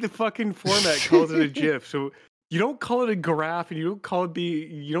made the fucking format calls it a GIF. So you don't call it a graph, and you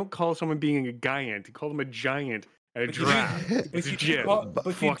don't call someone being a giant. You call them a giant and a But you- giraffe. It's a GIF.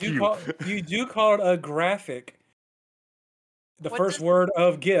 Fuck you. You do call it a graphic. The What first does- word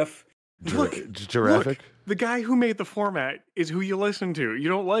of GIF. Look, Giraffic. the guy who made the format is who you listen to. You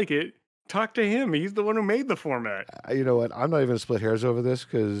don't like it, Talk to him. He's the one who made the format. You know what? I'm not even going to split hairs over this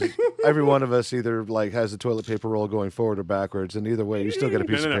because every one of us either like has the toilet paper roll going forward or backwards, and either way, you still get a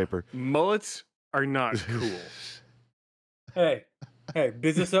piece of paper. Mullets are not cool. Hey,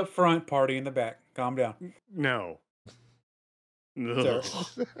 business up front, party in the back. Calm down. No.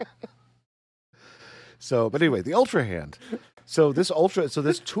 So, but anyway, the Ultra Hand. So this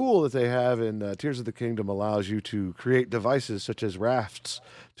tool that they have in Tears of the Kingdom allows you to create devices such as rafts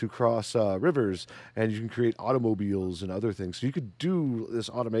to cross rivers, and you can create automobiles and other things. So you could do this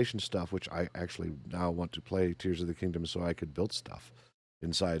automation stuff, which I actually now want to play Tears of the Kingdom so I could build stuff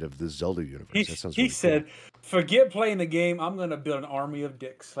inside of the Zelda universe. That sounds really cool. Said, "Forget playing the game. I'm going to build an army of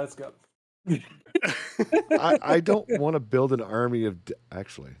dicks. Let's go." I don't want to build an army of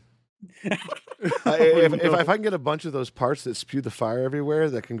actually. If I can get a bunch of those parts that spew the fire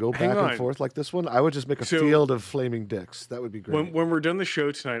everywhere that can go back and forth like this one, I would just make a field of flaming dicks. That would be great. When we're done the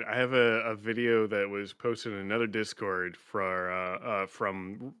show tonight, I have a video that was posted in another Discord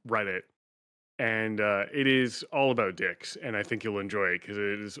from Reddit, and it is all about dicks, and I think you'll enjoy it because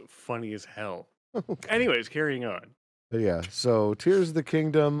it is funny as hell. Okay. Anyways, carrying on. But yeah, so Tears of the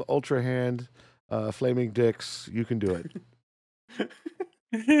Kingdom, Ultra Hand, flaming dicks, you can do it.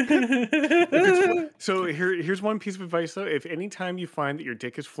 So here's one piece of advice though. If anytime you find that your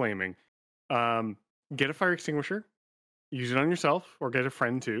dick is flaming, get a fire extinguisher, use it on yourself or get a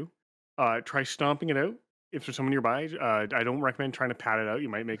friend too. Try stomping it out if there's someone nearby. I don't recommend trying to pat it out. You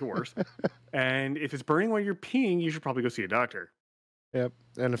might make it worse. And if it's burning while you're peeing, you should probably go see a doctor. Yep.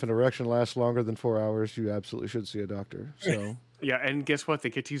 And if an erection lasts longer than 4 hours, you absolutely should see a doctor. So yeah, and guess what? They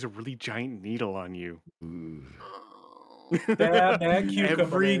get to use a really giant needle on you.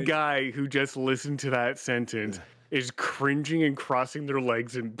 Every guy who just listened to that sentence is cringing and crossing their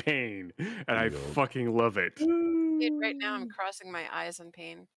legs in pain, and I fucking love it. Dude, right now I'm crossing my eyes in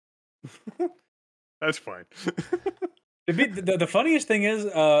pain. That's fine. The funniest thing is,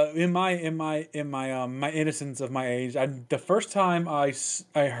 in my innocence of my age, the first time I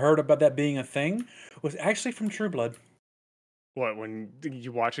heard about that being a thing was actually from True Blood. What, when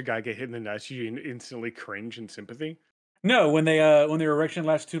you watch a guy get hit in the nuts, you instantly cringe in sympathy? No, when their erection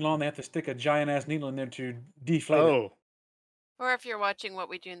lasts too long, they have to stick a giant ass needle in there to deflate it. Or if you're watching What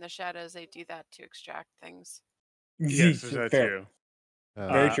We Do in the Shadows, they do that to extract things. Yes, there's that too.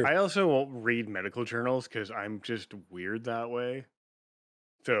 Very true. I also won't read medical journals because I'm just weird that way.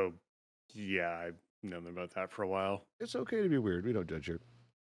 So, yeah, I've known about that for a while. It's okay to be weird. We don't judge you.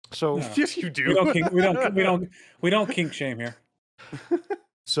 So yes, you do. We don't kink shame here.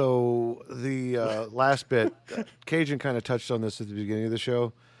 So the last bit, Cajun kind of touched on this at the beginning of the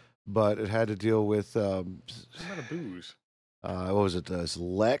show, but it had to deal with what about a booze? What was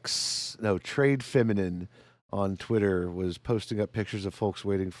it? Trade Feminine on Twitter was posting up pictures of folks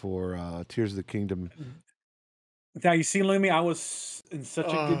waiting for Tears of the Kingdom. Now you see, Lumi, I was in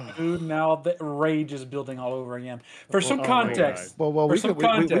such a good mood. Now the rage is building all over again. For some context, we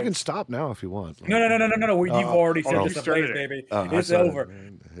can stop now if you want. No. You've already said it's a place, baby. It's over.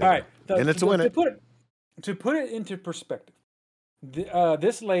 All right, and it's a win. To put it into perspective,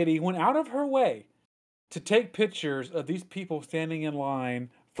 this lady went out of her way to take pictures of these people standing in line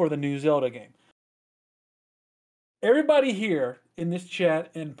for the new Zelda game. Everybody here in this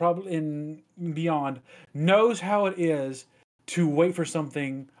chat and probably in beyond knows how it is to wait for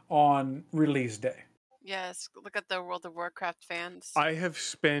something on release day. Yes, look at the World of Warcraft fans. I have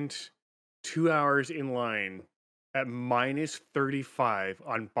spent 2 hours in line at minus 35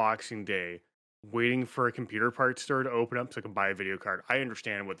 on Boxing Day waiting for a computer parts store to open up so I can buy a video card. I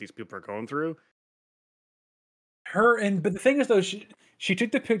understand what these people are going through. But the thing is though, she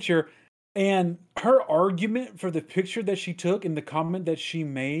took the picture. And her argument for the picture that she took and the comment that she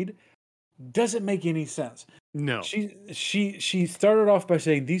made doesn't make any sense. No. She started off by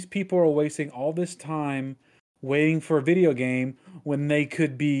saying these people are wasting all this time waiting for a video game when they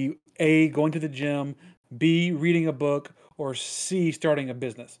could be A, going to the gym, B, reading a book, or C, starting a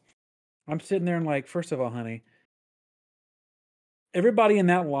business. I'm sitting there and like, first of all, honey, everybody in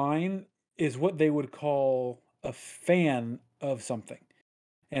that line is what they would call a fan of something.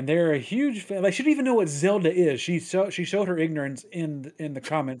 And they're a huge fan. Like, she didn't even know what Zelda is. She showed her ignorance in the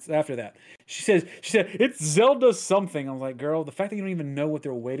comments after that. She said it's Zelda something. I was like, girl, the fact that you don't even know what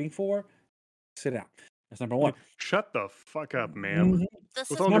they're waiting for, sit down. That's number one. Shut the fuck up, ma'am. Mm-hmm.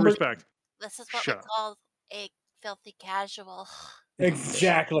 With all due respect. This is what we call a filthy casual.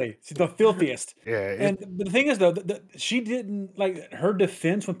 Exactly. She's the filthiest. Yeah. But the thing is, though, she didn't, like, her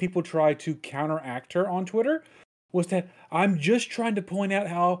defense when people try to counteract her on Twitter was that I'm just trying to point out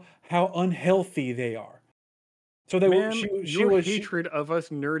how unhealthy they are. So they were. Man, She your was. hatred of us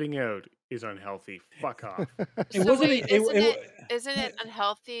nerding out is unhealthy. Fuck off. It So wasn't. wait, It, isn't it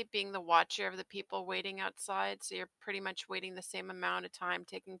unhealthy being the watcher of the people waiting outside? So you're pretty much waiting the same amount of time,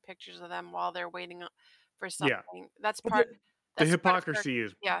 taking pictures of them while they're waiting for Yeah. something. That's but part. The That's part of her. hypocrisy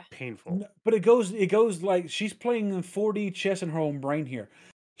is Yeah. painful. But it goes like she's playing in 4D chess in her own brain here.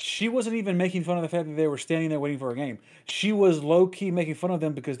 She wasn't even making fun of the fact that they were standing there waiting for a game. She was low key making fun of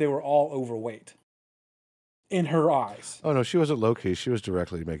them because they were all overweight in her eyes. Oh no, she wasn't low key. She was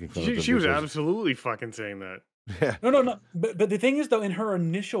directly making fun of them. She was because- absolutely fucking saying that. Yeah. No. But the thing is, though, in her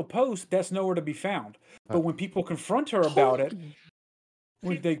initial post, that's nowhere to be found. But when people confront her about it,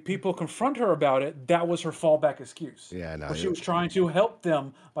 people confront her about it, that was her fallback excuse. Yeah, no. Where she was trying to help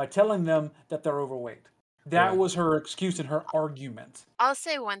them by telling them that they're overweight. That was her excuse and her argument. I'll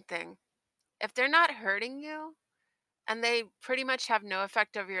say one thing: if they're not hurting you, and they pretty much have no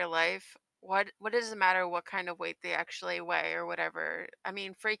effect over your life, what does it matter what kind of weight they actually weigh or whatever? I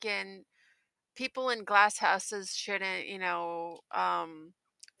mean, freaking people in glass houses shouldn't,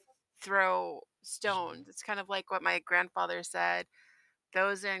 throw stones. It's kind of like what my grandfather said.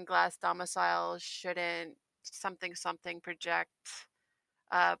 Those in glass domiciles shouldn't something project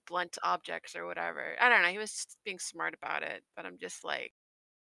blunt objects or whatever. I don't know. He was just being smart about it, but I'm just like,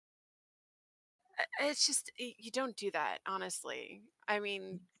 it's just you don't do that, honestly. I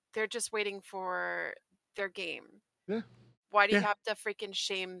mean, they're just waiting for their game. Yeah. Why do you Yeah. have to freaking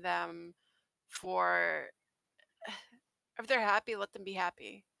shame them for? If they're happy, let them be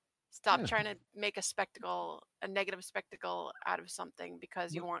happy. Stop Yeah. trying to make a negative spectacle out of something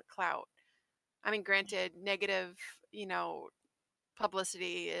because you want clout. I mean, granted, negative,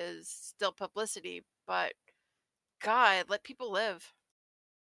 publicity is still publicity, but God, let people live.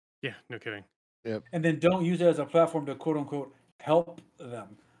 Yeah, no kidding. And then don't use it as a platform to quote unquote help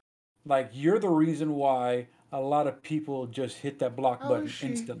them. Like you're the reason why a lot of people just hit that block How button is she-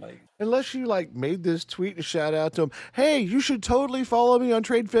 instantly. Unless you like made this tweet and shout out to him, hey, you should totally follow me on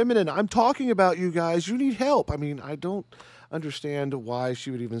Trade Feminine. I'm talking about you guys. You need help. I mean, I don't understand why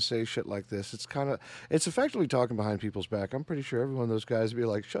she would even say shit like this. It's effectively talking behind people's back. I'm pretty sure every one of those guys would be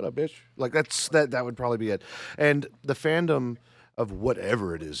like, shut up, bitch. Like that would probably be it. And the fandom of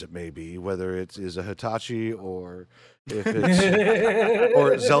whatever it is it may be, whether it is a Hitachi or if it's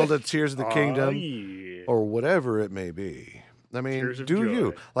or Zelda Tears of the Kingdom Yeah. or whatever it may be. I mean, Tears of do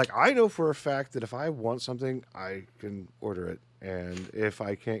you? joy. Like, I know for a fact that if I want something, I can order it. And if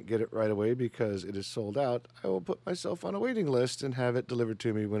I can't get it right away because it is sold out, I will put myself on a waiting list and have it delivered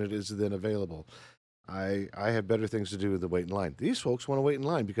to me when it is then available. I have better things to do than wait in line. These folks want to wait in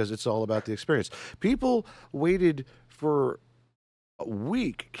line because it's all about the experience. People waited for a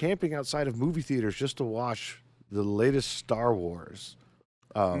week camping outside of movie theaters just to watch the latest Star Wars.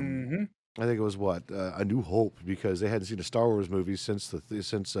 I think it was A New Hope, because they hadn't seen a Star Wars movie since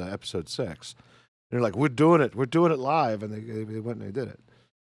Episode 6. And they're like, we're doing it live, and they went and they did it,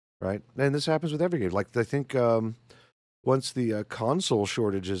 right? And this happens with every game. Like I think once the console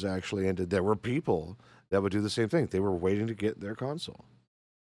shortages actually ended, there were people that would do the same thing. They were waiting to get their console.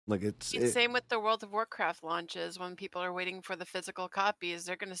 Like Same with the World of Warcraft launches. When people are waiting for the physical copies,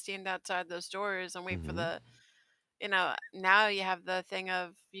 they're going to stand outside those doors and wait for the. Now you have the thing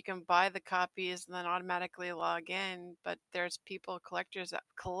of you can buy the copies and then automatically log in, but there's collectors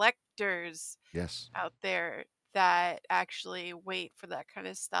yes. out there that actually wait for that kind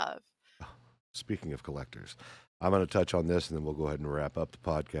of stuff. Speaking of collectors, I'm going to touch on this and then we'll go ahead and wrap up the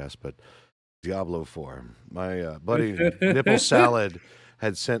podcast. But Diablo 4, my buddy Nipple Salad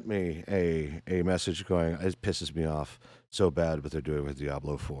had sent me a message going, it pisses me off so bad what they're doing with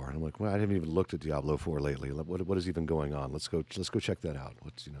Diablo 4. And I'm like, well, I haven't even looked at Diablo 4 lately. What is even going on? Let's go check that out.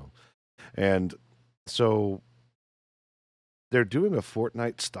 And so they're doing a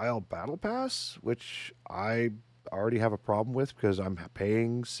Fortnite style battle pass, which I already have a problem with because I'm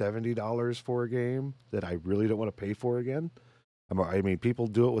paying $70 for a game that I really don't want to pay for again. I mean, people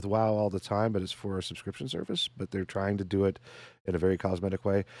do it with WoW all the time, but it's for a subscription service, but they're trying to do it in a very cosmetic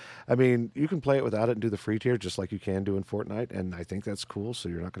way. I mean, you can play it without it and do the free tier just like you can do in Fortnite, and I think that's cool, so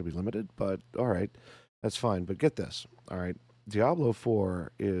you're not going to be limited, but all right, that's fine. But get this, all right, Diablo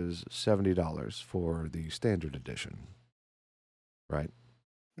 4 is $70 for the standard edition, right?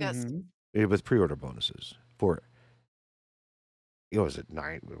 Yes. With pre-order bonuses for... Was it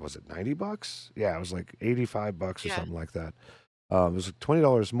 $90? Yeah, it was like $85 or something like that. It was like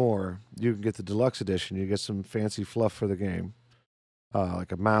 $20 more. You can get the deluxe edition. You get some fancy fluff for the game,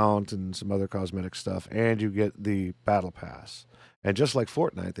 like a mount and some other cosmetic stuff, and you get the battle pass. And just like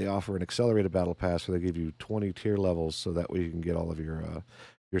Fortnite, they offer an accelerated battle pass where they give you 20 tier levels, so that way you can get all of your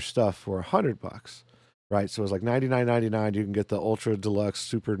stuff for $100. right? So it's like $99.99. You can get the Ultra Deluxe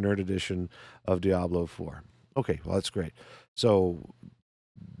Super Nerd Edition of Diablo 4. Okay, well, that's great. So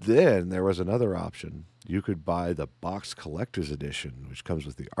then there was another option. You could buy the box collector's edition, which comes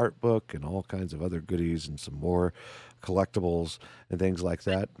with the art book and all kinds of other goodies and some more collectibles and things like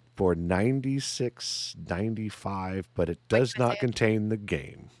that for $96.95, but it does not contain the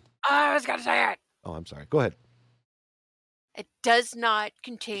game. I was gonna say it. Oh, I'm sorry. Go ahead. It does not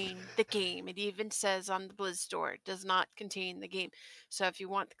contain the game. It even says on the Blizz store, it does not contain the game. So if you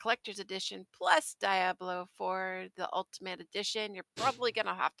want the collector's edition plus Diablo 4, the Ultimate Edition, you're probably going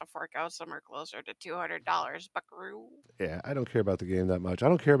to have to fork out somewhere closer to $200, buckaroo. Yeah, I don't care about the game that much. I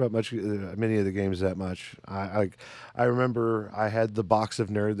don't care about many of the games that much. I remember I had the box of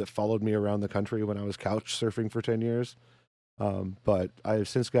Nerd that followed me around the country when I was couch surfing for 10 years. But I've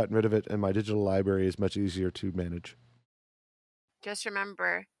since gotten rid of it, and my digital library is much easier to manage. Just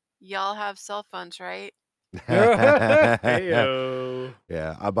remember, y'all have cell phones, right? Heyo.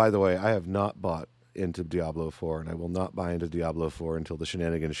 Yeah. By the way, I have not bought into Diablo 4, and I will not buy into Diablo 4 until the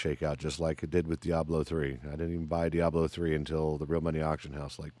shenanigans shake out, just like it did with Diablo 3. I didn't even buy Diablo 3 until the Real Money Auction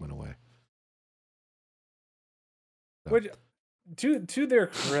House went away. So. Which, to their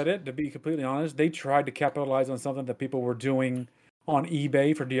credit, to be completely honest, they tried to capitalize on something that people were doing on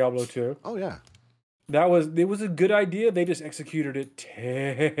eBay for Diablo 2. Oh, yeah. It was a good idea. They just executed it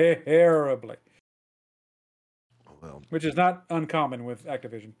terribly. Well, which is not uncommon with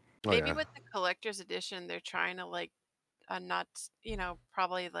Activision. Maybe with the collector's edition, they're trying to not,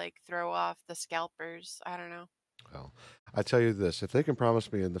 probably throw off the scalpers. I don't know. Well, I tell you this: if they can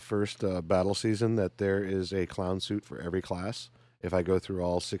promise me in the first battle season that there is a clown suit for every class, if I go through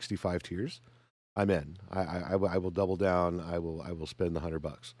all 65 tiers, I'm in. I will double down. I will spend the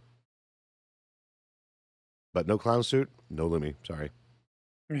 $100. But no clown suit, no Lumi. Sorry.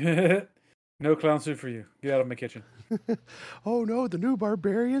 No clown suit for you. Get out of my kitchen. Oh no, the new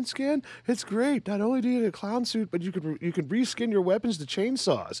barbarian skin? It's great. Not only do you get a clown suit, but you can reskin your weapons to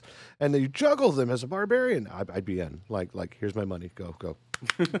chainsaws, and then you juggle them as a barbarian. I'd be in. Like here's my money. Go.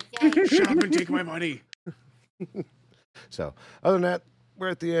 Shut up and take my money. So other than that, we're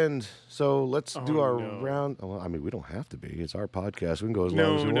at the end. So let's do our round. Well, I mean, we don't have to be. It's our podcast. We can go as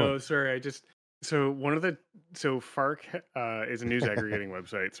long as we want. No, sorry. So FARC is a news aggregating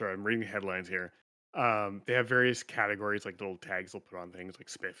website. So I'm reading the headlines here. They have various categories, like little tags they'll put on things like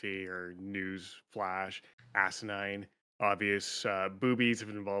spiffy or news flash, asinine, obvious, boobies if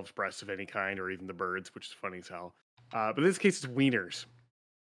it involves breasts of any kind, or even the birds, which is funny as hell. But in this case, it's wieners.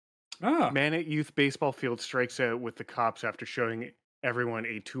 Man at youth baseball field strikes out with the cops after showing everyone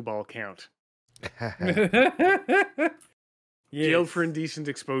a 2-ball count. Jailed for indecent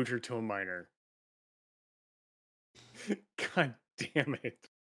exposure to a minor. God damn it.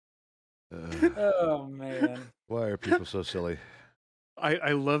 Oh, man. Why are people so silly?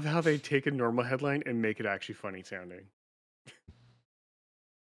 I love how they take a normal headline and make it actually funny sounding.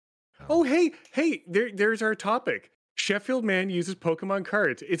 Oh, hey, there's our topic. Sheffield man uses Pokemon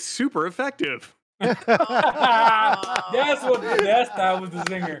cards. It's super effective. That was the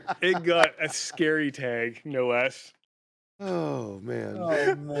zinger. It got a scary tag, no less. Oh man.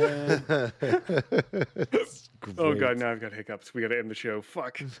 Oh god, now I've got hiccups. We got to end the show.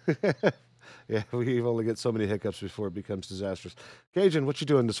 Fuck. Yeah, we only get so many hiccups before it becomes disastrous. Cajun, what you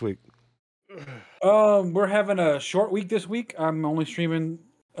doing this week? We're having a short week this week. I'm only streaming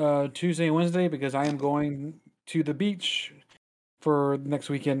Tuesday and Wednesday because I am going to the beach for next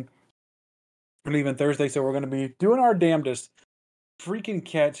weekend. We're leaving Thursday, so we're going to be doing our damnedest. Freaking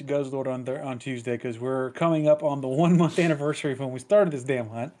catch Guzzlord on Tuesday because we're coming up on the 1-month anniversary of when we started this damn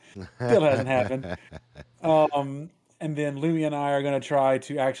hunt. Still hasn't happened. And then Lumi and I are going to try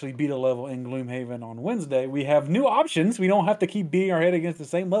to actually beat a level in Gloomhaven on Wednesday. We have new options. We don't have to keep beating our head against the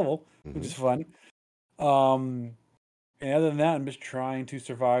same level, which is fun. And other than that, I'm just trying to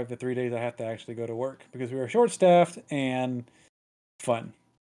survive the 3 days I have to actually go to work because we are short-staffed and fun.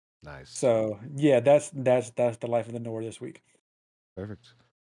 Nice. So yeah, that's the life of the Nord this week. Perfect.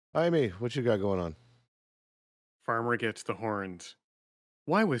 Amy, what you got going on? Farmer gets the horns.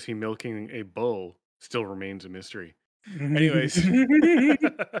 Why was he milking a bull? Still remains a mystery. Anyways.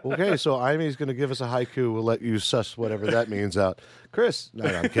 Okay, so Amy's going to give us a haiku. We'll let you suss whatever that means out. Chris, no,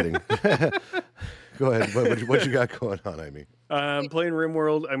 I'm kidding. Go ahead. What you got going on, Amy? I'm playing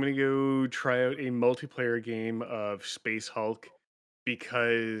RimWorld. I'm going to go try out a multiplayer game of Space Hulk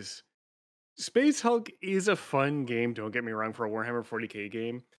because Space Hulk is a fun game, don't get me wrong, for a Warhammer 40k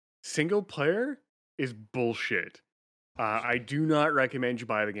game. Single player is bullshit. I do not recommend you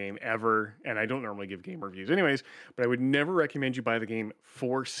buy the game ever, and I don't normally give game reviews anyways, but I would never recommend you buy the game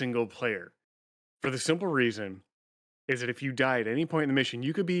for single player. For the simple reason is that if you die at any point in the mission,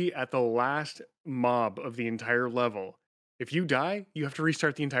 you could be at the last mob of the entire level. If you die, you have to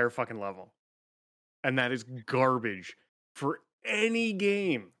restart the entire fucking level. And that is garbage for any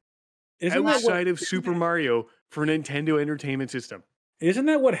game outside of Super Mario for Nintendo Entertainment System. Isn't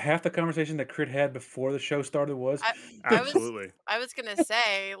that what half the conversation that Crit had before the show started was? Absolutely. I was gonna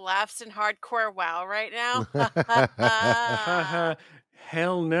say laughs in hardcore WoW right now.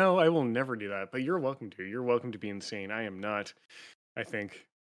 Hell no, I will never do that. But you're welcome to. You're welcome to be insane. I am not. I think.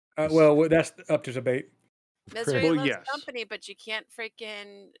 Well, that's up to debate. Misery loves company, but you can't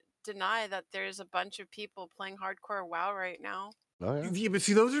freaking deny that there's a bunch of people playing hardcore WoW right now. Oh, yeah, but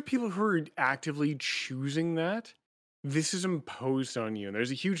see, those are people who are actively choosing that. This is imposed on you, and there's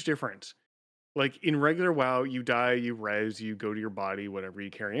a huge difference. Like in regular WoW, you die, you res, you go to your body, whatever,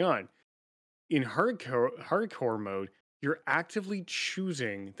 you carry on. In hardcore mode, you're actively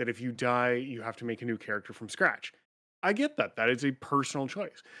choosing that if you die, you have to make a new character from scratch. I get that. That is a personal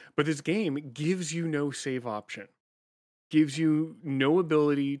choice. But this game gives you no save option. Gives you no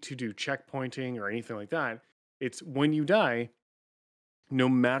ability to do checkpointing or anything like that. It's when you die, no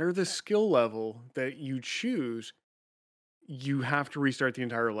matter the skill level that you choose, you have to restart the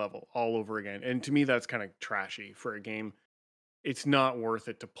entire level all over again. And to me, that's kind of trashy for a game. It's not worth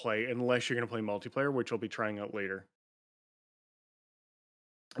it to play unless you're going to play multiplayer, which I'll be trying out later.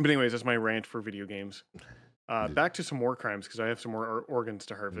 But anyways, that's my rant for video games. Back to some war crimes, because I have some more organs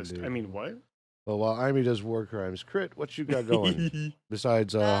to harvest. Indeed. I mean, what? Well, while Amy does war crimes, Crit, what you got going?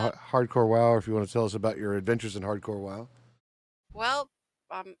 Besides Hardcore WoW, if you want to tell us about your adventures in Hardcore WoW. Well,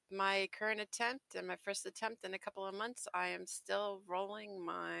 my current attempt and my first attempt in a couple of months, I am still rolling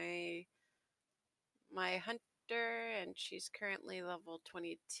my hunter, and she's currently level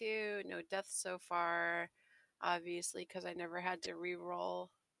 22. No deaths so far, obviously, because I never had to re-roll.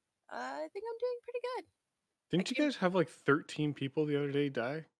 I think I'm doing pretty good. Didn't you guys have like 13 people the other day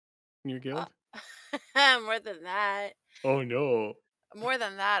die in your guild? More than that. Oh no. More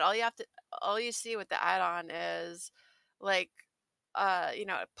than that. All you see with the add-on is like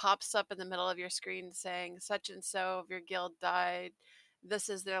it pops up in the middle of your screen saying such and so of your guild died. This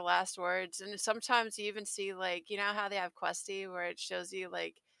is their last words. And sometimes you even see, like, you know how they have Questy where it shows you,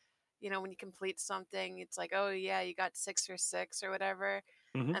 like, when you complete something, it's like, oh yeah, you got 6 or 6 or whatever.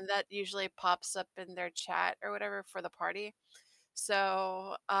 Mm-hmm. And that usually pops up in their chat or whatever for the party.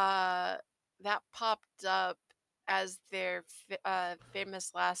 So that popped up as their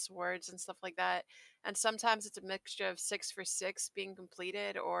famous last words and stuff like that. And sometimes it's a mixture of 6 for 6 being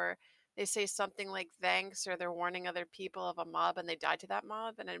completed, or they say something like thanks, or they're warning other people of a mob and they die to that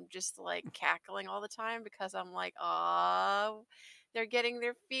mob. And I'm just like cackling all the time because I'm like, oh, they're getting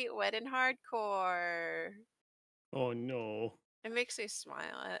their feet wet in hardcore. Oh no. It makes me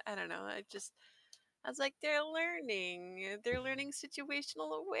smile. I don't know. I was like, they're learning. They're learning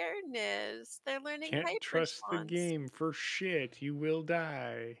situational awareness. They're learning Can't trust the game for shit. You will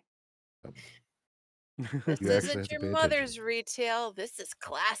die. This isn't your mother's retail. This is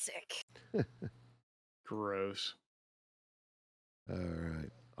classic. Gross. All right.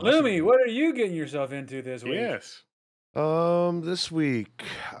 Lumi, what are you getting yourself into this week? Yes. This week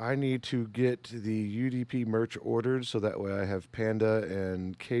I need to get the UDP merch ordered so that way I have Panda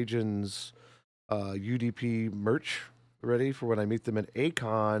and Cajun's UDP merch ready for when I meet them at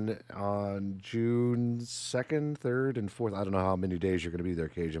A-Kon on June 2nd, 3rd, and 4th. I don't know how many days you're going to be there,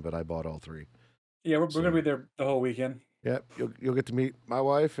 Cajun, but I bought all 3. Yeah, we're going to be there the whole weekend. Yep, you'll get to meet my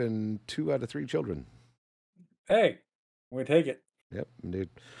wife and 2 out of 3 children. Hey, we take it. Yep, indeed.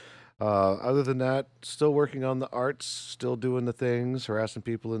 Other than that, still working on the arts, still doing the things, harassing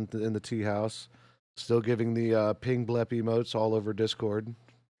people in the tea house, still giving the ping blep emotes all over Discord.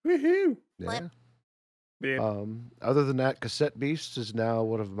 Woohoo! Yeah. Yeah. Other than that, Cassette Beasts is now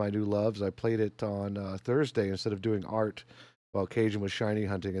one of my new loves. I played it on Thursday instead of doing art while Cajun was shiny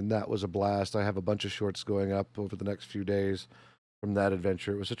hunting, and that was a blast. I have a bunch of shorts going up over the next few days from that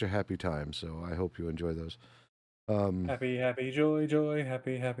adventure. It was such a happy time, so I hope you enjoy those. Happy, happy, joy, joy,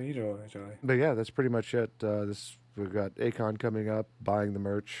 happy, happy, joy, joy. But yeah, that's pretty much it. We've got A-Kon coming up, buying the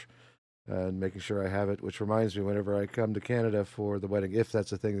merch, and making sure I have it, which reminds me, whenever I come to Canada for the wedding, if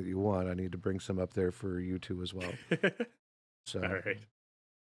that's a thing that you want, I need to bring some up there for you two as well. So, all right.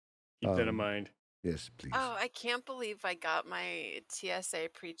 Keep that in mind. Yes, please. Oh, I can't believe I got my TSA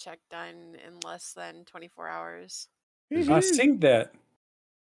pre-check done in less than 24 hours. I seen that.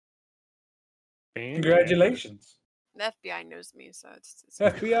 Congratulations. The FBI knows me, so it's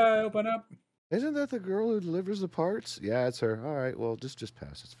FBI, open up. Isn't that the girl who delivers the parts? Yeah, it's her. All right, well, just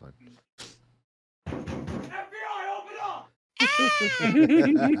pass. It's fine. FBI, open up!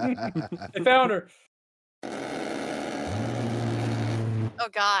 They found her. Oh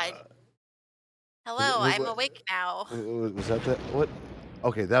God. Hello, Wait, I'm what- awake now. Was that the what?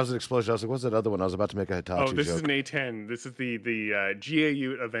 Okay, that was an explosion. I was like, what's that other one? I was about to make a Hitachi Oh, this joke. is an A10. This is the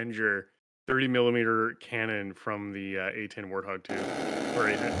GA Avenger 30 millimeter cannon from the A10 Warthog 2 or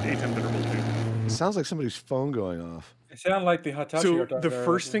A10 Thunderbolt 2. It sounds like somebody's phone going off. It sounded like the Hitachi. So you're talking the about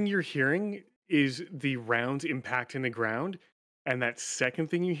first earlier. thing you're hearing is the rounds impacting the ground, and that second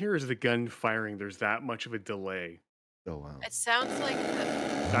thing you hear is the gun firing. There's that much of a delay. Oh wow. It sounds like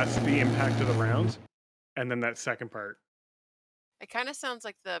That's the impact of the rounds, and then that second part. it kind of sounds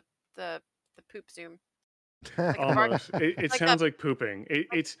like the poop zoom. Like a bark, Almost. It like sounds a- like pooping.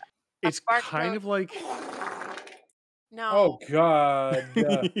 It's bark kind note. of like. No, Oh God.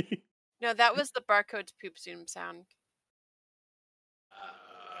 no, that was the barcode's poop zoom sound.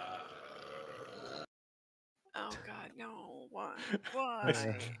 Oh God, no! Why?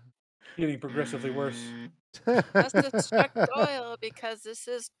 Why? Getting progressively worse. Must have struck oil because this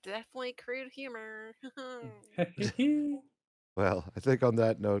is definitely crude humor. Well, I think on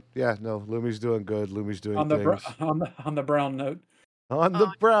that note, yeah, no, Lumi's doing good. Lumi's doing on the things. on the brown note. On the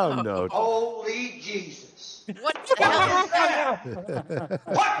Oh, brown no. note. Holy Jesus. What the hell is that?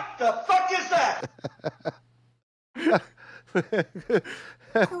 What the fuck is that?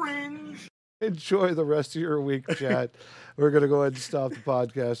 Cringe. Enjoy the rest of your week, chat. We're gonna go ahead and stop the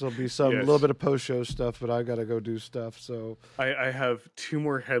podcast. There'll be some Yes. little bit of post-show stuff, but I gotta go do stuff. So, I have two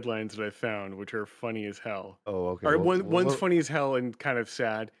more headlines that I found, which are funny as hell. oh, okay. All right, well, one's funny as hell and kind of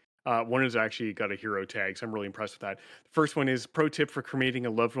sad. One has actually got a hero tag, so I'm really impressed with that. The first one is pro tip for cremating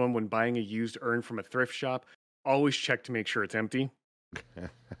a loved one when buying a used urn from a thrift shop. Always check to make sure it's empty.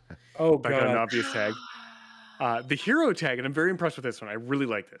 Oh I got an God. obvious tag. The hero tag, and I'm very impressed with this one. I really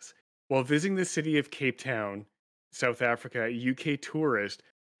like this. While visiting the city of Cape Town, South Africa, a UK tourist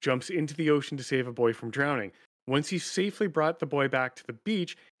jumps into the ocean to save a boy from drowning. Once he safely brought the boy back to the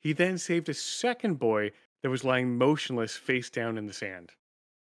beach, he then saved a second boy that was lying motionless face down in the sand.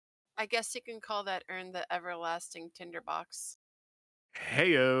 I guess you can call that urn the everlasting tinderbox.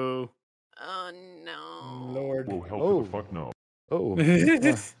 Heyo. Oh no. Lord. Well, hell Oh. to the fuck no. Oh,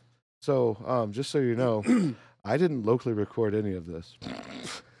 so just so you know, I didn't locally record any of this.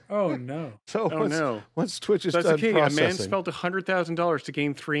 Oh no. So Oh no. once Twitch is That's done okay. A man processing, spent $100,000 to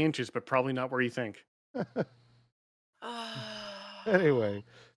gain 3 inches, but probably not where you think. anyway,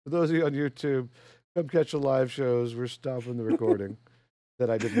 for those of you on YouTube, come catch the live shows. We're stopping the recording that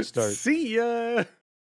I didn't start. See ya.